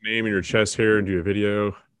god! his name in your chest hair and do a video.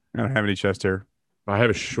 I don't have any chest hair. I have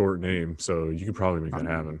a short name, so you could probably make that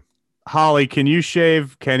happen. Holly, can you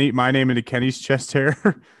shave my name into Kenny's chest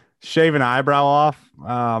hair? Shave an eyebrow off.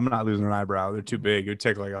 I'm not losing an eyebrow. They're too big. It would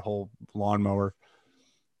take like a whole lawnmower.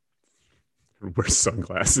 Wear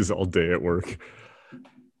sunglasses all day at work.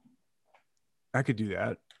 I could do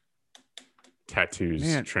that. Tattoos,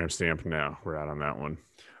 Man. tramp stamp. Now we're out on that one.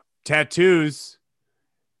 Tattoos.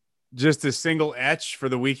 Just a single etch for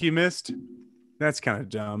the week you missed. That's kind of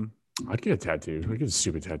dumb. I'd get a tattoo. I'd get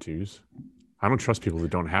stupid tattoos. I don't trust people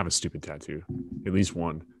that don't have a stupid tattoo. At least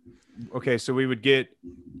one. Okay, so we would get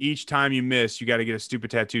each time you miss, you got to get a stupid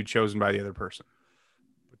tattoo chosen by the other person.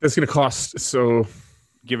 That's going to cost. So,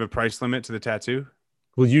 Give a price limit to the tattoo.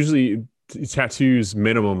 well, usually tattoos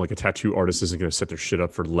minimum, like a tattoo artist isn't going to set their shit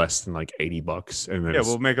up for less than like $80. And then Yeah,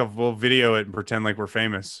 it's- we'll video it and pretend like we're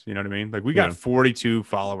famous. You know what I mean? Like we got Yeah. 42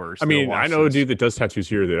 followers. I that mean, watch I know a this. dude that does tattoos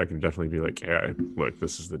here that I can definitely be like, yeah, look,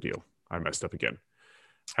 this is the deal. I messed up again.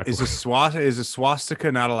 Is a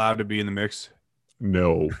swastika not allowed to be in the mix?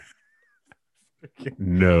 No.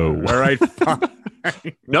 No. All right, fine.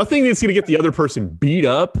 Nothing that's going to get the other person beat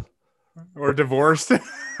up. Or divorced.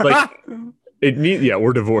 Like,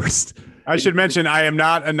 we're divorced. I should mention I am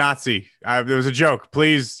not a Nazi. There was a joke.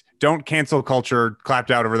 Please don't cancel culture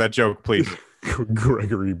clapped out over that joke, please.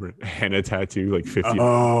 Gregory henna tattoo, like 50.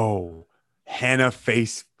 Oh, full henna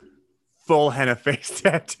face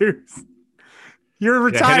tattoos. You're Yeah,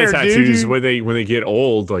 retired, henna tattoos, dude. when they get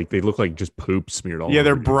old, like they look like just poop smeared all Yeah,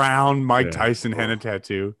 they're over you. brown Mike Yeah. Tyson henna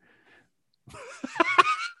tattoo.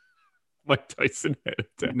 Mike Tyson henna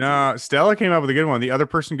tattoo. No, Stella came up with a good one. The other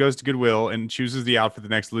person goes to Goodwill and chooses the outfit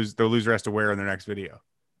the loser has to wear in their next video.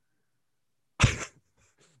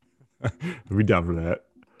 I'd be down for that.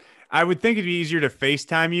 I would think it'd be easier to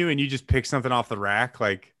FaceTime you and you just pick something off the rack,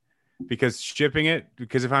 because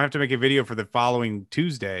if I have to make a video for the following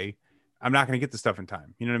Tuesday, I'm not going to get the stuff in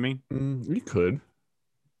time. You know what I mean? You could.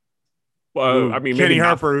 Well, Ooh, I mean, Kenny maybe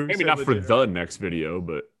Harper maybe said not for legit. the next video,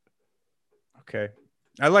 but Okay.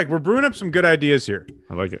 We're brewing up some good ideas here.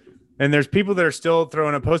 I like it. And there's people that are still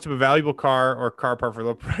post up a valuable car or car part for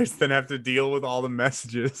low price, then have to deal with all the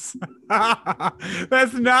messages.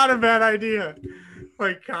 That's not a bad idea.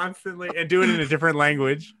 Like constantly and do it in a different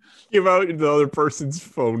language. Give out the other person's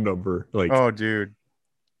phone number, like Oh, dude.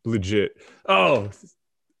 legit. Oh,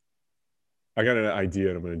 I got an idea,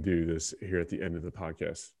 and I'm going to do this here at the end of the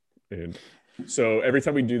podcast. And so every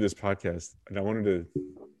time we do this podcast, and I don't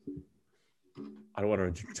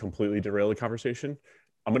want to completely derail the conversation.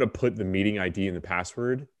 I'm going to put the meeting ID and the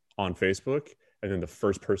password on Facebook, and then the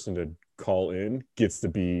first person to call in gets to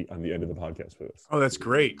be on the end of the podcast with us. Oh, that's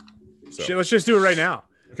great. So, Shit, let's just do it right now.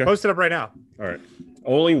 Okay. Post it up right now. all right.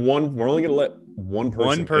 We're only going to let one person.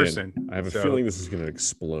 One person. in. I have a So- feeling this is going to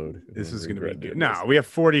explode. This is going to be Regret good. doing No, this. we have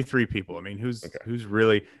 43 people. I mean, who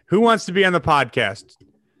wants to be on the podcast?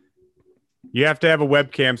 You have to have a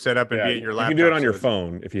webcam set up and Yeah, be at your you laptop. can do it on so your it's-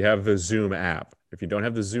 phone if you have the Zoom app. If you don't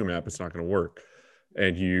have the Zoom app, it's not going to work.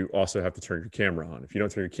 And you also have to turn your camera on. If you don't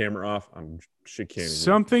turn your camera off, I'm shit canning. you.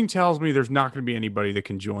 Something tells me there's not going to be anybody that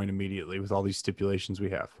can join immediately with all these stipulations we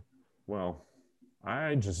have. Well,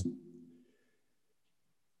 I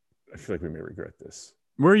feel like we may regret this.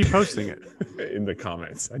 Where are you posting it? In the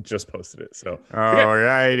comments. I just posted it. So, all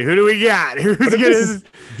right. Who do we got? do you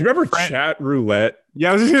remember chat roulette?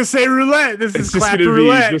 Yeah, I was just gonna say roulette. This is It's just clap gonna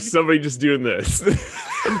roulette. be just somebody just doing this.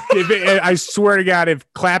 I swear to God,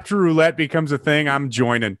 if clapped roulette becomes a thing, I'm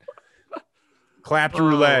joining. Clapped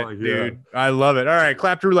roulette, my God. dude. I love it. All right,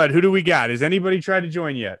 clapped roulette. Who do we got? Has anybody tried to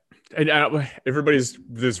join yet? And everybody's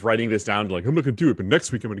just writing this down like, I'm not gonna do it, but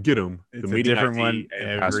next week I'm gonna get them. It's a different one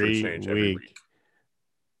every week.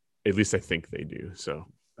 At least I think they do. So,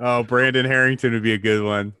 oh, Brandon Harrington would be a good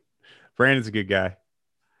one. Brandon's a good guy.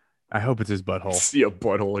 I hope it's his butthole. See a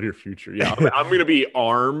butthole in your future. Yeah, I'm gonna be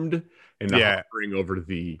armed and hovering over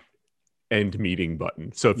the end meeting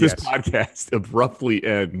button. So if this podcast abruptly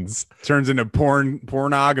ends, turns into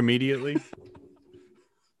pornog immediately.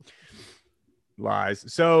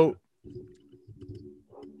 Lies. So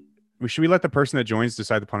should we let the person that joins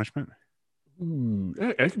decide the punishment?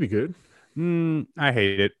 That could be good. I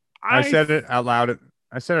hate it. I said it out loud.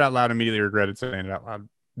 I said it out loud. Immediately regretted saying it out loud.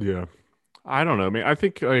 Yeah. I don't know, man. I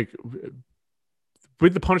think like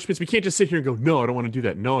with the punishments, we can't just sit here and go, no, I don't want to do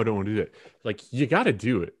that. No, I don't want to do that. Like you got to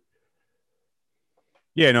do it.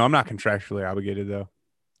 Yeah, no, I'm not contractually obligated though.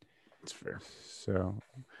 That's fair. So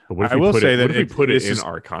but what if I will say that what if we put it in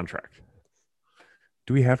our contract?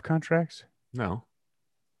 Do we have contracts? No.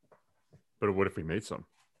 But what if we made some?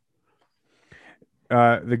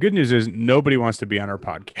 The good news is nobody wants to be on our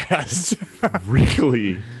podcast.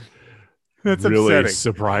 Really? That's really upsetting.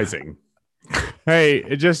 Surprising. Hey,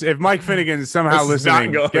 if Mike Finnegan is somehow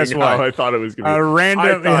listening, guess what? I thought it was going to be a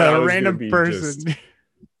random person.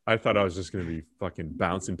 I thought I was just going to be fucking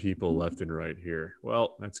bouncing people left and right here.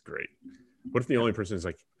 Well, that's great. What if the only person is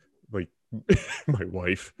like my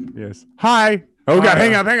wife? Yes. Hi. Oh God,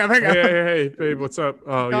 hang up. Hey, babe, what's up?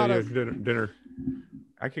 Oh yeah, dinner.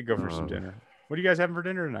 I could go for some dinner. What are you guys having for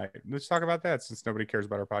dinner tonight? Let's talk about that since nobody cares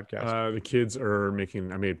about our podcast. The kids are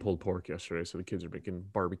I made pulled pork yesterday, so the kids are making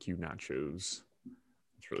barbecue nachos.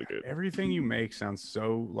 It's really good. Everything you make sounds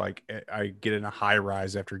so like I get in a high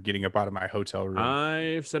rise after getting up out of my hotel room.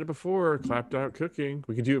 I've said it before, clapped out cooking.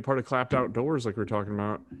 We can do it part of clapped outdoors like we were talking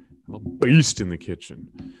about. I'm a beast in the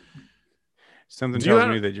kitchen. Something tells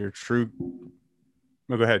me that you're true.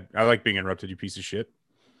 No, go ahead. I like being interrupted, you piece of shit.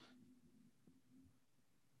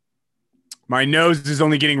 My nose is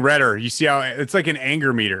only getting redder. You see how it's like an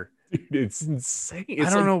anger meter. Dude, it's insane. I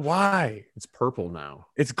don't know why. It's purple now.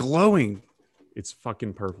 It's glowing. It's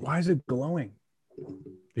fucking purple. Why is it glowing?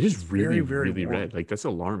 It is really, very really warm. red. Like that's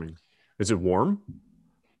alarming. Is it warm?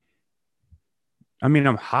 I mean,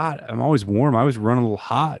 I'm hot. I'm always warm. I always run a little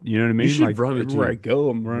hot. You know what I mean? You should like run it everywhere too. I go,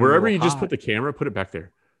 I'm running. Wherever you just put the camera, put it back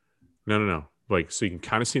there. No. Like so you can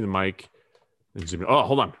kind of see the mic. And zoom in. Oh,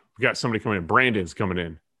 hold on. We got somebody coming in. Brandon's coming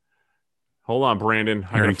in. Hold on, Brandon.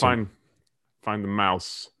 I gotta find the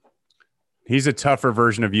mouse. He's a tougher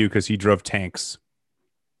version of you because he drove tanks.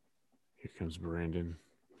 Here comes Brandon.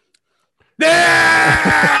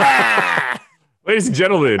 Ah! Ladies and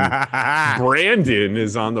gentlemen, Brandon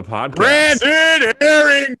is on the podcast. Brandon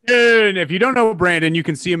Harrington. If you don't know Brandon, you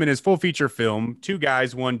can see him in his full feature film, 2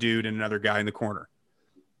 guys, 1 dude, and another guy in the corner.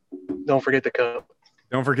 Don't forget the cup.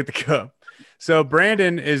 Don't forget the cup. So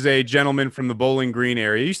Brandon is a gentleman from the Bowling Green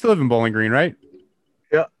area. You still live in Bowling Green, right?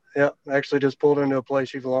 Yeah. Actually just pulled into a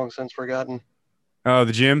place you've long since forgotten. Oh,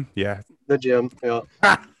 the gym? Yeah. The gym, yeah.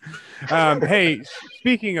 Hey,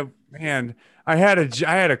 speaking of, man, I had a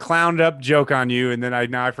clowned up joke on you, and then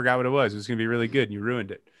I forgot what it was. It was going to be really good, and you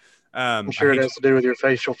ruined it. I'm sure it has to do with your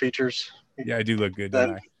facial features. Yeah, I do look good,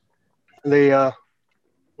 don't I? A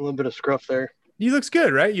little bit of scruff there. He looks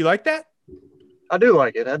good, right? You like that? I do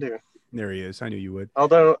like it. I do. There he is. I knew you would.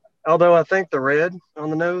 Although I think the red on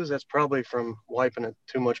the nose, that's probably from wiping it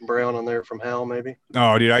too much brown on there from Hal, maybe.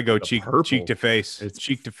 Oh, dude, I go cheek purple. to face. It's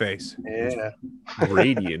cheek to face. Yeah.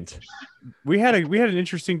 Radiant. We had an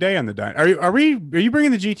interesting day on the dine. Are you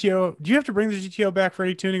bringing the GTO? Do you have to bring the GTO back for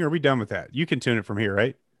any tuning? Or are we done with that? You can tune it from here,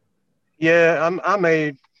 right? Yeah, I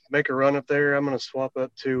may make a run up there. I'm going to swap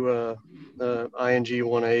up to the ING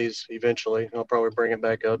 1As eventually. I'll probably bring it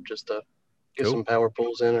back up just to get some power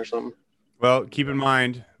pulls in or something. Well, keep in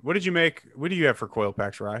mind, what did you make? What do you have for coil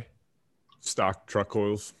packs, Rye? Stock truck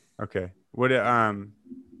coils. Okay. What? I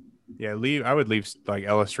would leave like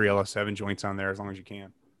LS3, LS7 joints on there as long as you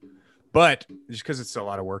can. But just because it's a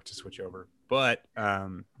lot of work to switch over. But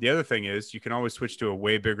the other thing is, you can always switch to a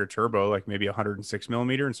way bigger turbo, like maybe 106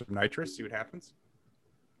 millimeter and some nitrous. See what happens.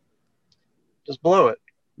 Just blow it.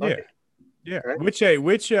 Yeah. Right. Which? I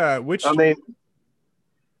mean,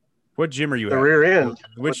 what gym are you the at? rear end.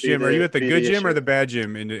 Which gym? Are you at the good gym or the bad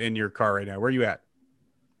gym in your car right now? Where are you at?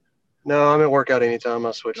 No, I'm at workout anytime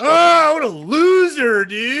I switch. Oh, what a loser,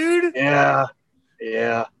 dude. Yeah.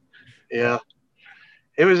 It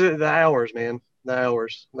was the hours, man. The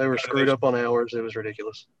hours. They were screwed up on hours. It was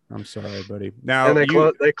ridiculous. I'm sorry, buddy. Now And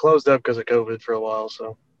they closed up because of COVID for a while.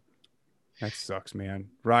 So that sucks, man.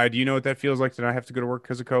 Rye, do you know what that feels like to not have to go to work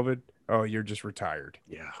because of COVID? Oh, you're just retired.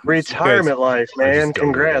 Yeah. retirement life, I man. just don't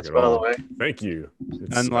Congrats, like it by the all. way. Thank you.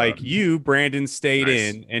 It's, Unlike you, Brandon stayed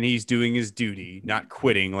nice. in and he's doing his duty, not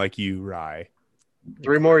quitting like you, Rye.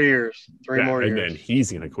 3 more years. Three yeah, more and years. then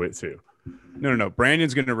he's gonna quit too. No.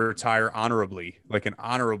 Brandon's going to retire honorably, like an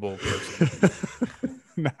honorable person,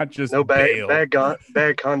 not just No bail.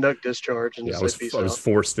 bad conduct discharge and Yeah, just say peace I was out.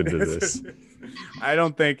 forced into this. I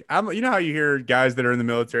don't think you know how you hear guys that are in the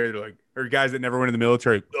military, they're like, or guys that never went in the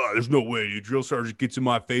military. Oh, there's no way a drill sergeant gets in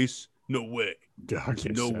my face. No way. Yeah, I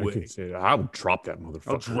can't No say, I way. can't say that. I would drop that motherfucker.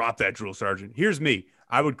 I'll drop that drill sergeant. Here's me.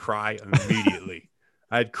 I would cry immediately.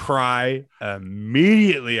 I'd cry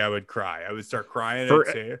immediately. I would cry. I would start crying. For-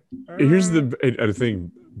 I'd say, Here's I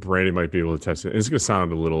think Brandon might be able to test it. It's gonna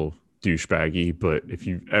sound a little douchebaggy, but if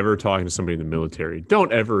you ever talking to somebody in the military,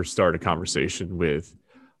 don't ever start a conversation with,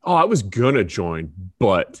 "Oh, I was gonna join,"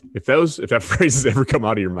 but if that phrase has ever come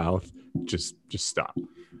out of your mouth, just stop.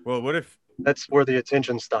 well, what if That's where the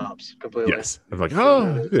attention stops completely. Yes, I'm like,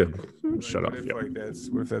 oh, yeah. Shut up. What if, Yeah. like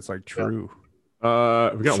what if that's like true? We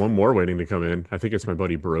got one more waiting to come in. I think it's my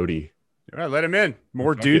buddy Brody. All right, let him in.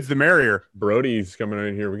 More Fuck dudes, it. the merrier. Brody's coming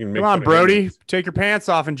in here. We can make Come on, fun of him. Brody. Take your pants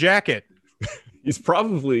off and jacket. He's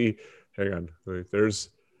probably. Hang on. There's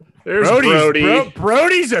Brody.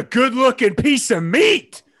 Brody's a good-looking piece of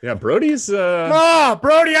meat. Yeah, Brody's. Oh,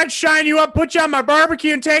 Brody, I'd shine you up, put you on my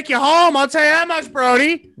barbecue, and take you home. I'll tell you how much,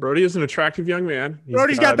 Brody. Brody is an attractive young man.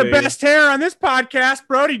 Brody's got the best hair on this podcast.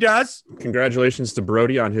 Brody does. Congratulations to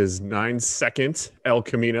Brody on his 9-second El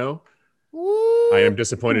Camino. Woo. I am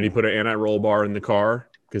disappointed he put an anti-roll bar in the car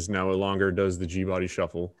because now no longer does the G-body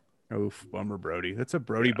shuffle. Oof, bummer, Brody. That's a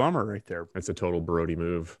Brody bummer right there. That's a total Brody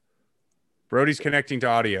move. Brody's connecting to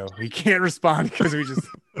audio. He can't respond because we just.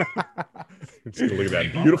 Just look at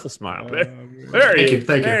that beautiful smile. There Thank he you. is.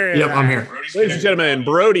 Thank you. There Yep, you I'm are. here. Ladies and gentlemen,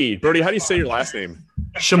 Brody. Brody, how do you say your last name?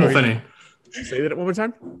 Schimmelfinny. Say that one more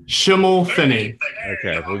time. Schimmelfinny.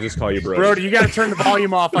 Okay, we'll just call you Brody. Brody, you got to turn the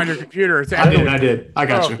volume off on your computer. It's I echoing. did. I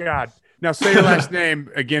got Oh, you. God. Now say your last name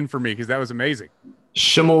again for me because that was amazing.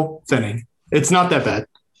 Schimmelfinny. It's not that bad.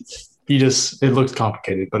 It looks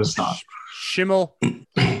complicated, but it's not. Schimmel.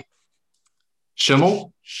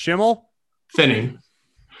 Schimmel? Schimmel? Finning.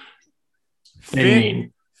 Fin-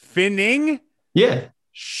 Finning. Finning? Yeah.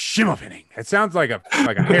 Schimmelfinning. It sounds like a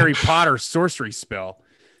Harry Potter sorcery spell.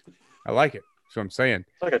 I like it. That's what I'm saying.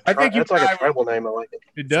 I think That's like I- a tribal name. I like it.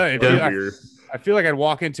 It does. Yeah. Weird. I feel like I'd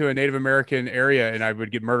walk into a Native American area and I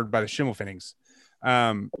would get murdered by the Schimmelfinnings.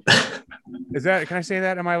 Is that? Can I say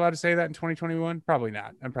that? Am I allowed to say that in 2021? Probably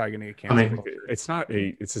not. I'm probably gonna get canceled. It's not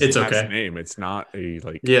a. It's It's last okay. name. It's not a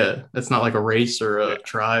like. Yeah. It's not like a race or a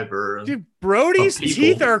tribe or. Dude, Brody's Of people.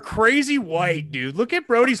 teeth are crazy white, dude. Look at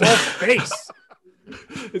Brody's whole face.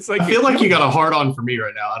 It's like I feel like you got a hard on for me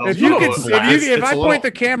right now. I don't If you know. could, if I It's a point little-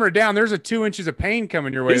 the camera down, there's a 2 inches of pain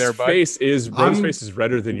coming your way his there, bud. face is Brody's I'm- face is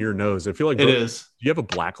redder than your nose. I feel like It Bro- is. Do you have a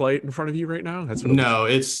black light in front of you right now? That's what No,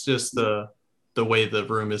 it's just the way the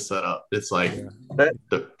room is set up. It's like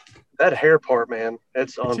That hair part, man,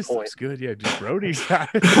 it's It on just point. looks good. Yeah, dude, Brody's got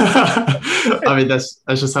it. I mean that's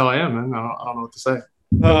just how I am, man. I don't know what to say.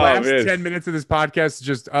 The last man. 10 minutes of this podcast is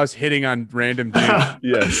just us hitting on random dudes.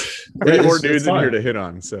 Yes. We have It's- more it's dudes in fine. here to hit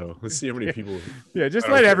on. So let's see how many people. Yeah, just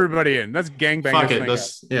I let don't care. everybody in. Let's gangbang Fuck this it. thing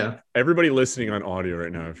That's yeah. Everybody listening on audio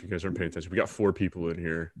right now, if you guys aren't paying attention, we got 4 people in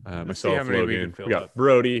here. see how Myself, many we Logan. can fill We got up.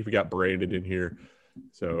 Brody. We got Brandon in here.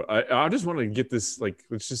 So I just want to get this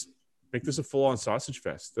let's just make this a full-on sausage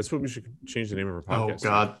fest. That's what we should change the name of our Oh podcast.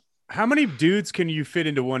 God. How many dudes can you fit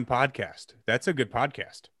into one podcast? That's a good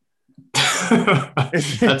podcast.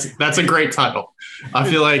 that's a great title. I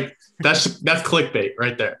feel like that's clickbait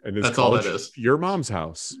right there. And it's That's all called that is. Your Mom's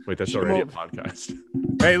House. Wait, that's already a podcast.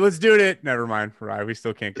 Hey, let's do it. Never mind. Right, we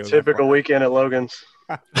still can't go. that Typical far. weekend at Logan's.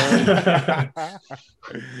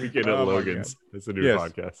 Weekend Oh at my Logan's. That's a new Yes.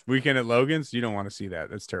 podcast. Weekend at Logan's. You don't want to see that.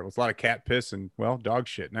 That's terrible. It's a lot of cat piss and dog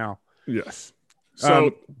shit now. Yes.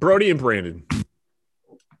 So Brody and Brandon.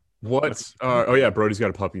 What? What's- Oh yeah, Brody's got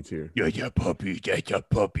a puppy too. Yeah, puppy. That's a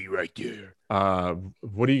puppy right there.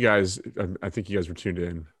 What do you guys? I think you guys were tuned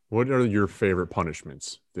in. What are your favorite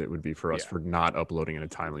punishments that would be for us Yeah. for not uploading in a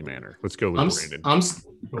timely manner? Let's go with I'm Brandon. I'm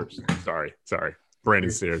first. Sorry.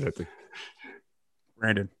 Brandon stared at the.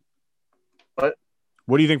 Brandon. What?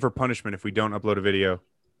 What do you think for punishment if we don't upload a video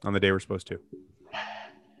on the day we're supposed to?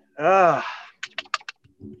 Ah,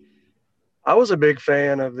 I was a big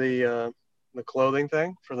fan of the clothing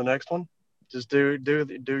thing for the next one. Just do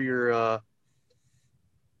your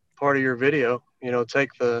part of your video. Take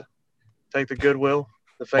the Goodwill,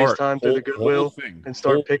 the FaceTime through the Goodwill, and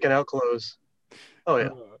start picking out clothes. Oh yeah,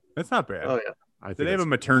 That's not bad. oh yeah. Do they have a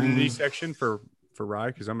maternity section for Rye?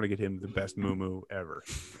 Because I'm gonna get him the best moo ever.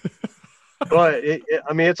 But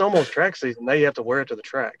it's almost track season. Now you have to wear it to the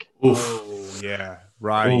track. Oof. Oh yeah,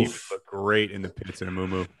 Rye, you Oof. look great in the pits in a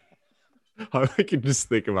moo. I can just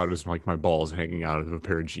think about it as like my balls hanging out of a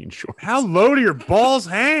pair of jean shorts. How low do your balls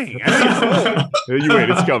hang? I mean, You wait,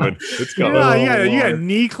 it's coming. It's coming. you got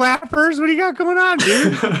knee clappers. What do you got going on,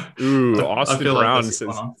 dude? Ooh, I Austin feel like Brown this is says.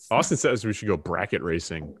 going on. Austin says we should go bracket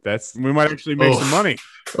racing. That's We might actually make some money.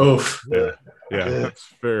 Oof. yeah, that's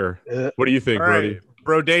fair. Yeah. What do you think, All Brody? right,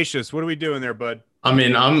 Brodacious, what are we doing there, bud? I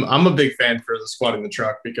mean, I'm a big fan for the squatting the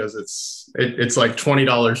truck because it's like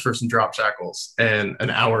 $20 for some drop shackles and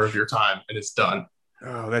an hour of your time, and it's done.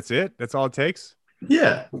 Oh, that's it? That's all it takes?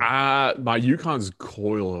 Yeah. My Yukon's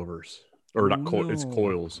coilovers, or not coil. It's No.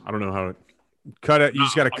 coils. I don't know how. Cut it. You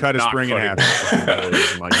just got to cut a Not spring in cutting half.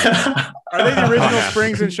 coils in my Yukon. Are they the original Yeah.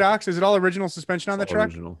 springs and shocks? Is it all original suspension on the It's all truck?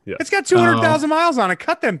 original. Yeah. It's got 200,000 miles on it.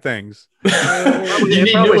 Cut them things. You It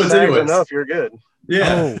need probably new ones sags anyways. enough. You're good.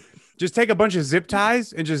 Yeah. Oh, just take a bunch of zip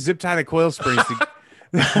ties and just zip tie the coil springs.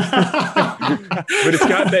 But it's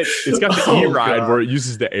got the Oh, E-ride God. where it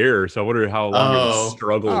uses the air. So I wonder how long Oh. it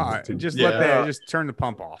struggled Oh, to just Yeah. let that. Just turn the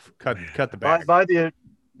pump off. Cut the back. Buy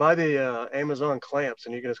the Amazon clamps,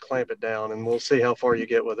 and you can just clamp it down, and we'll see how far you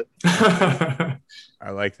get with it. I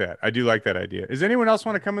like that. I do like that idea. Does anyone else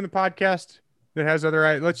want to come in the podcast that has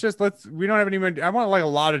other? Let's. We don't have anyone. I want like a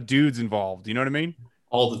lot of dudes involved. You know what I mean?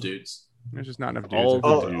 All the dudes. There's just not enough dudes. All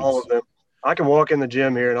involved. the dudes. All of them. I can walk in the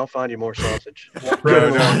gym here, and I'll find you more sausage. Bro,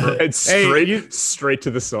 no. It's Hey, straight to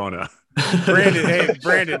the sauna.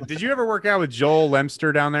 Brandon, did you ever work out with Joel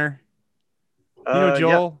Lemster down there? You know Yeah,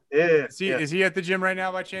 Joel? yeah. Is he at the gym right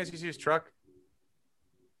now by chance? You see his truck?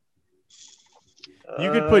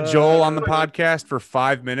 You could put Joel on the podcast for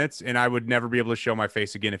 5 minutes, and I would never be able to show my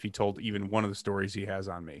face again if he told even one of the stories he has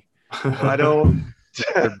on me. I don't.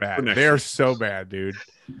 They're bad. They're so bad, dude.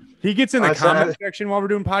 He gets in the I comment said- section while we're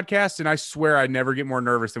doing podcasts, and I swear I never get more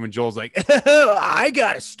nervous than when Joel's like, oh, I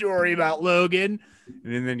got a story about Logan.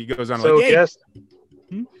 And then he goes on So like, hey, guess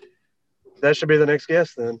Hmm? that should be the next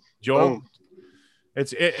guest then. Joel, Boom.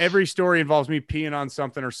 every story involves me peeing on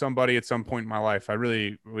something or somebody at some point in my life. I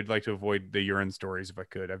really would like to avoid the urine stories if I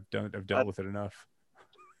could. I've dealt with it enough.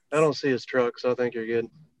 I don't see his truck, so I think you're good.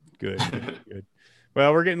 Good.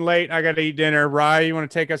 Well, we're getting late. I got to eat dinner. Rye, you want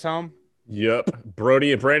to take us home? Yep.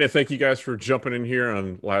 Brody and Brandon, thank you guys for jumping in here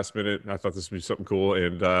on last minute. I thought this would be something cool,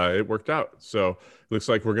 and it worked out. So it looks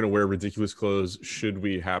like we're going to wear ridiculous clothes should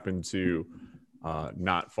we happen to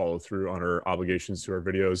not follow through on our obligations to our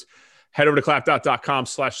videos. Head over to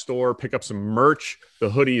clapdot.com/store, pick up some merch. The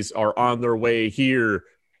hoodies are on their way here,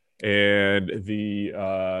 and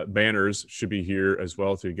the banners should be here as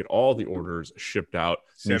well to get all the orders shipped out.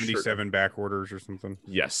 New shirt- 77 back orders or something.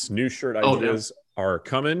 Yes, new shirt Oh, ideas are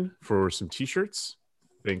coming for some t-shirts.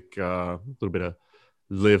 Think a little bit of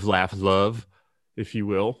live, laugh, love, if you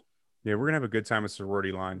will. Yeah, we're going to have a good time with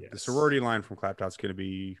sorority line. The Yes. sorority line from Clapdot's going to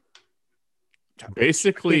be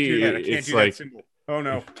Basically, I can't it's do like that symbol. Oh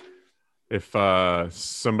no. if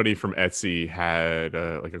somebody from Etsy had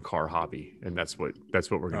like a car hobby, and that's what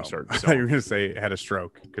we're gonna start. I thought you were going to say had a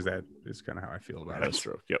stroke because that is kind of how I feel about Had a it.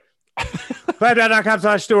 stroke. Yep.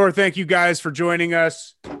 Clapdot.com/store. Thank you guys for joining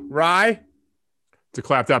us. Rye. It's a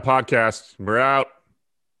Clap That podcast. We're out.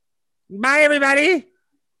 Bye, everybody.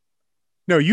 No, you.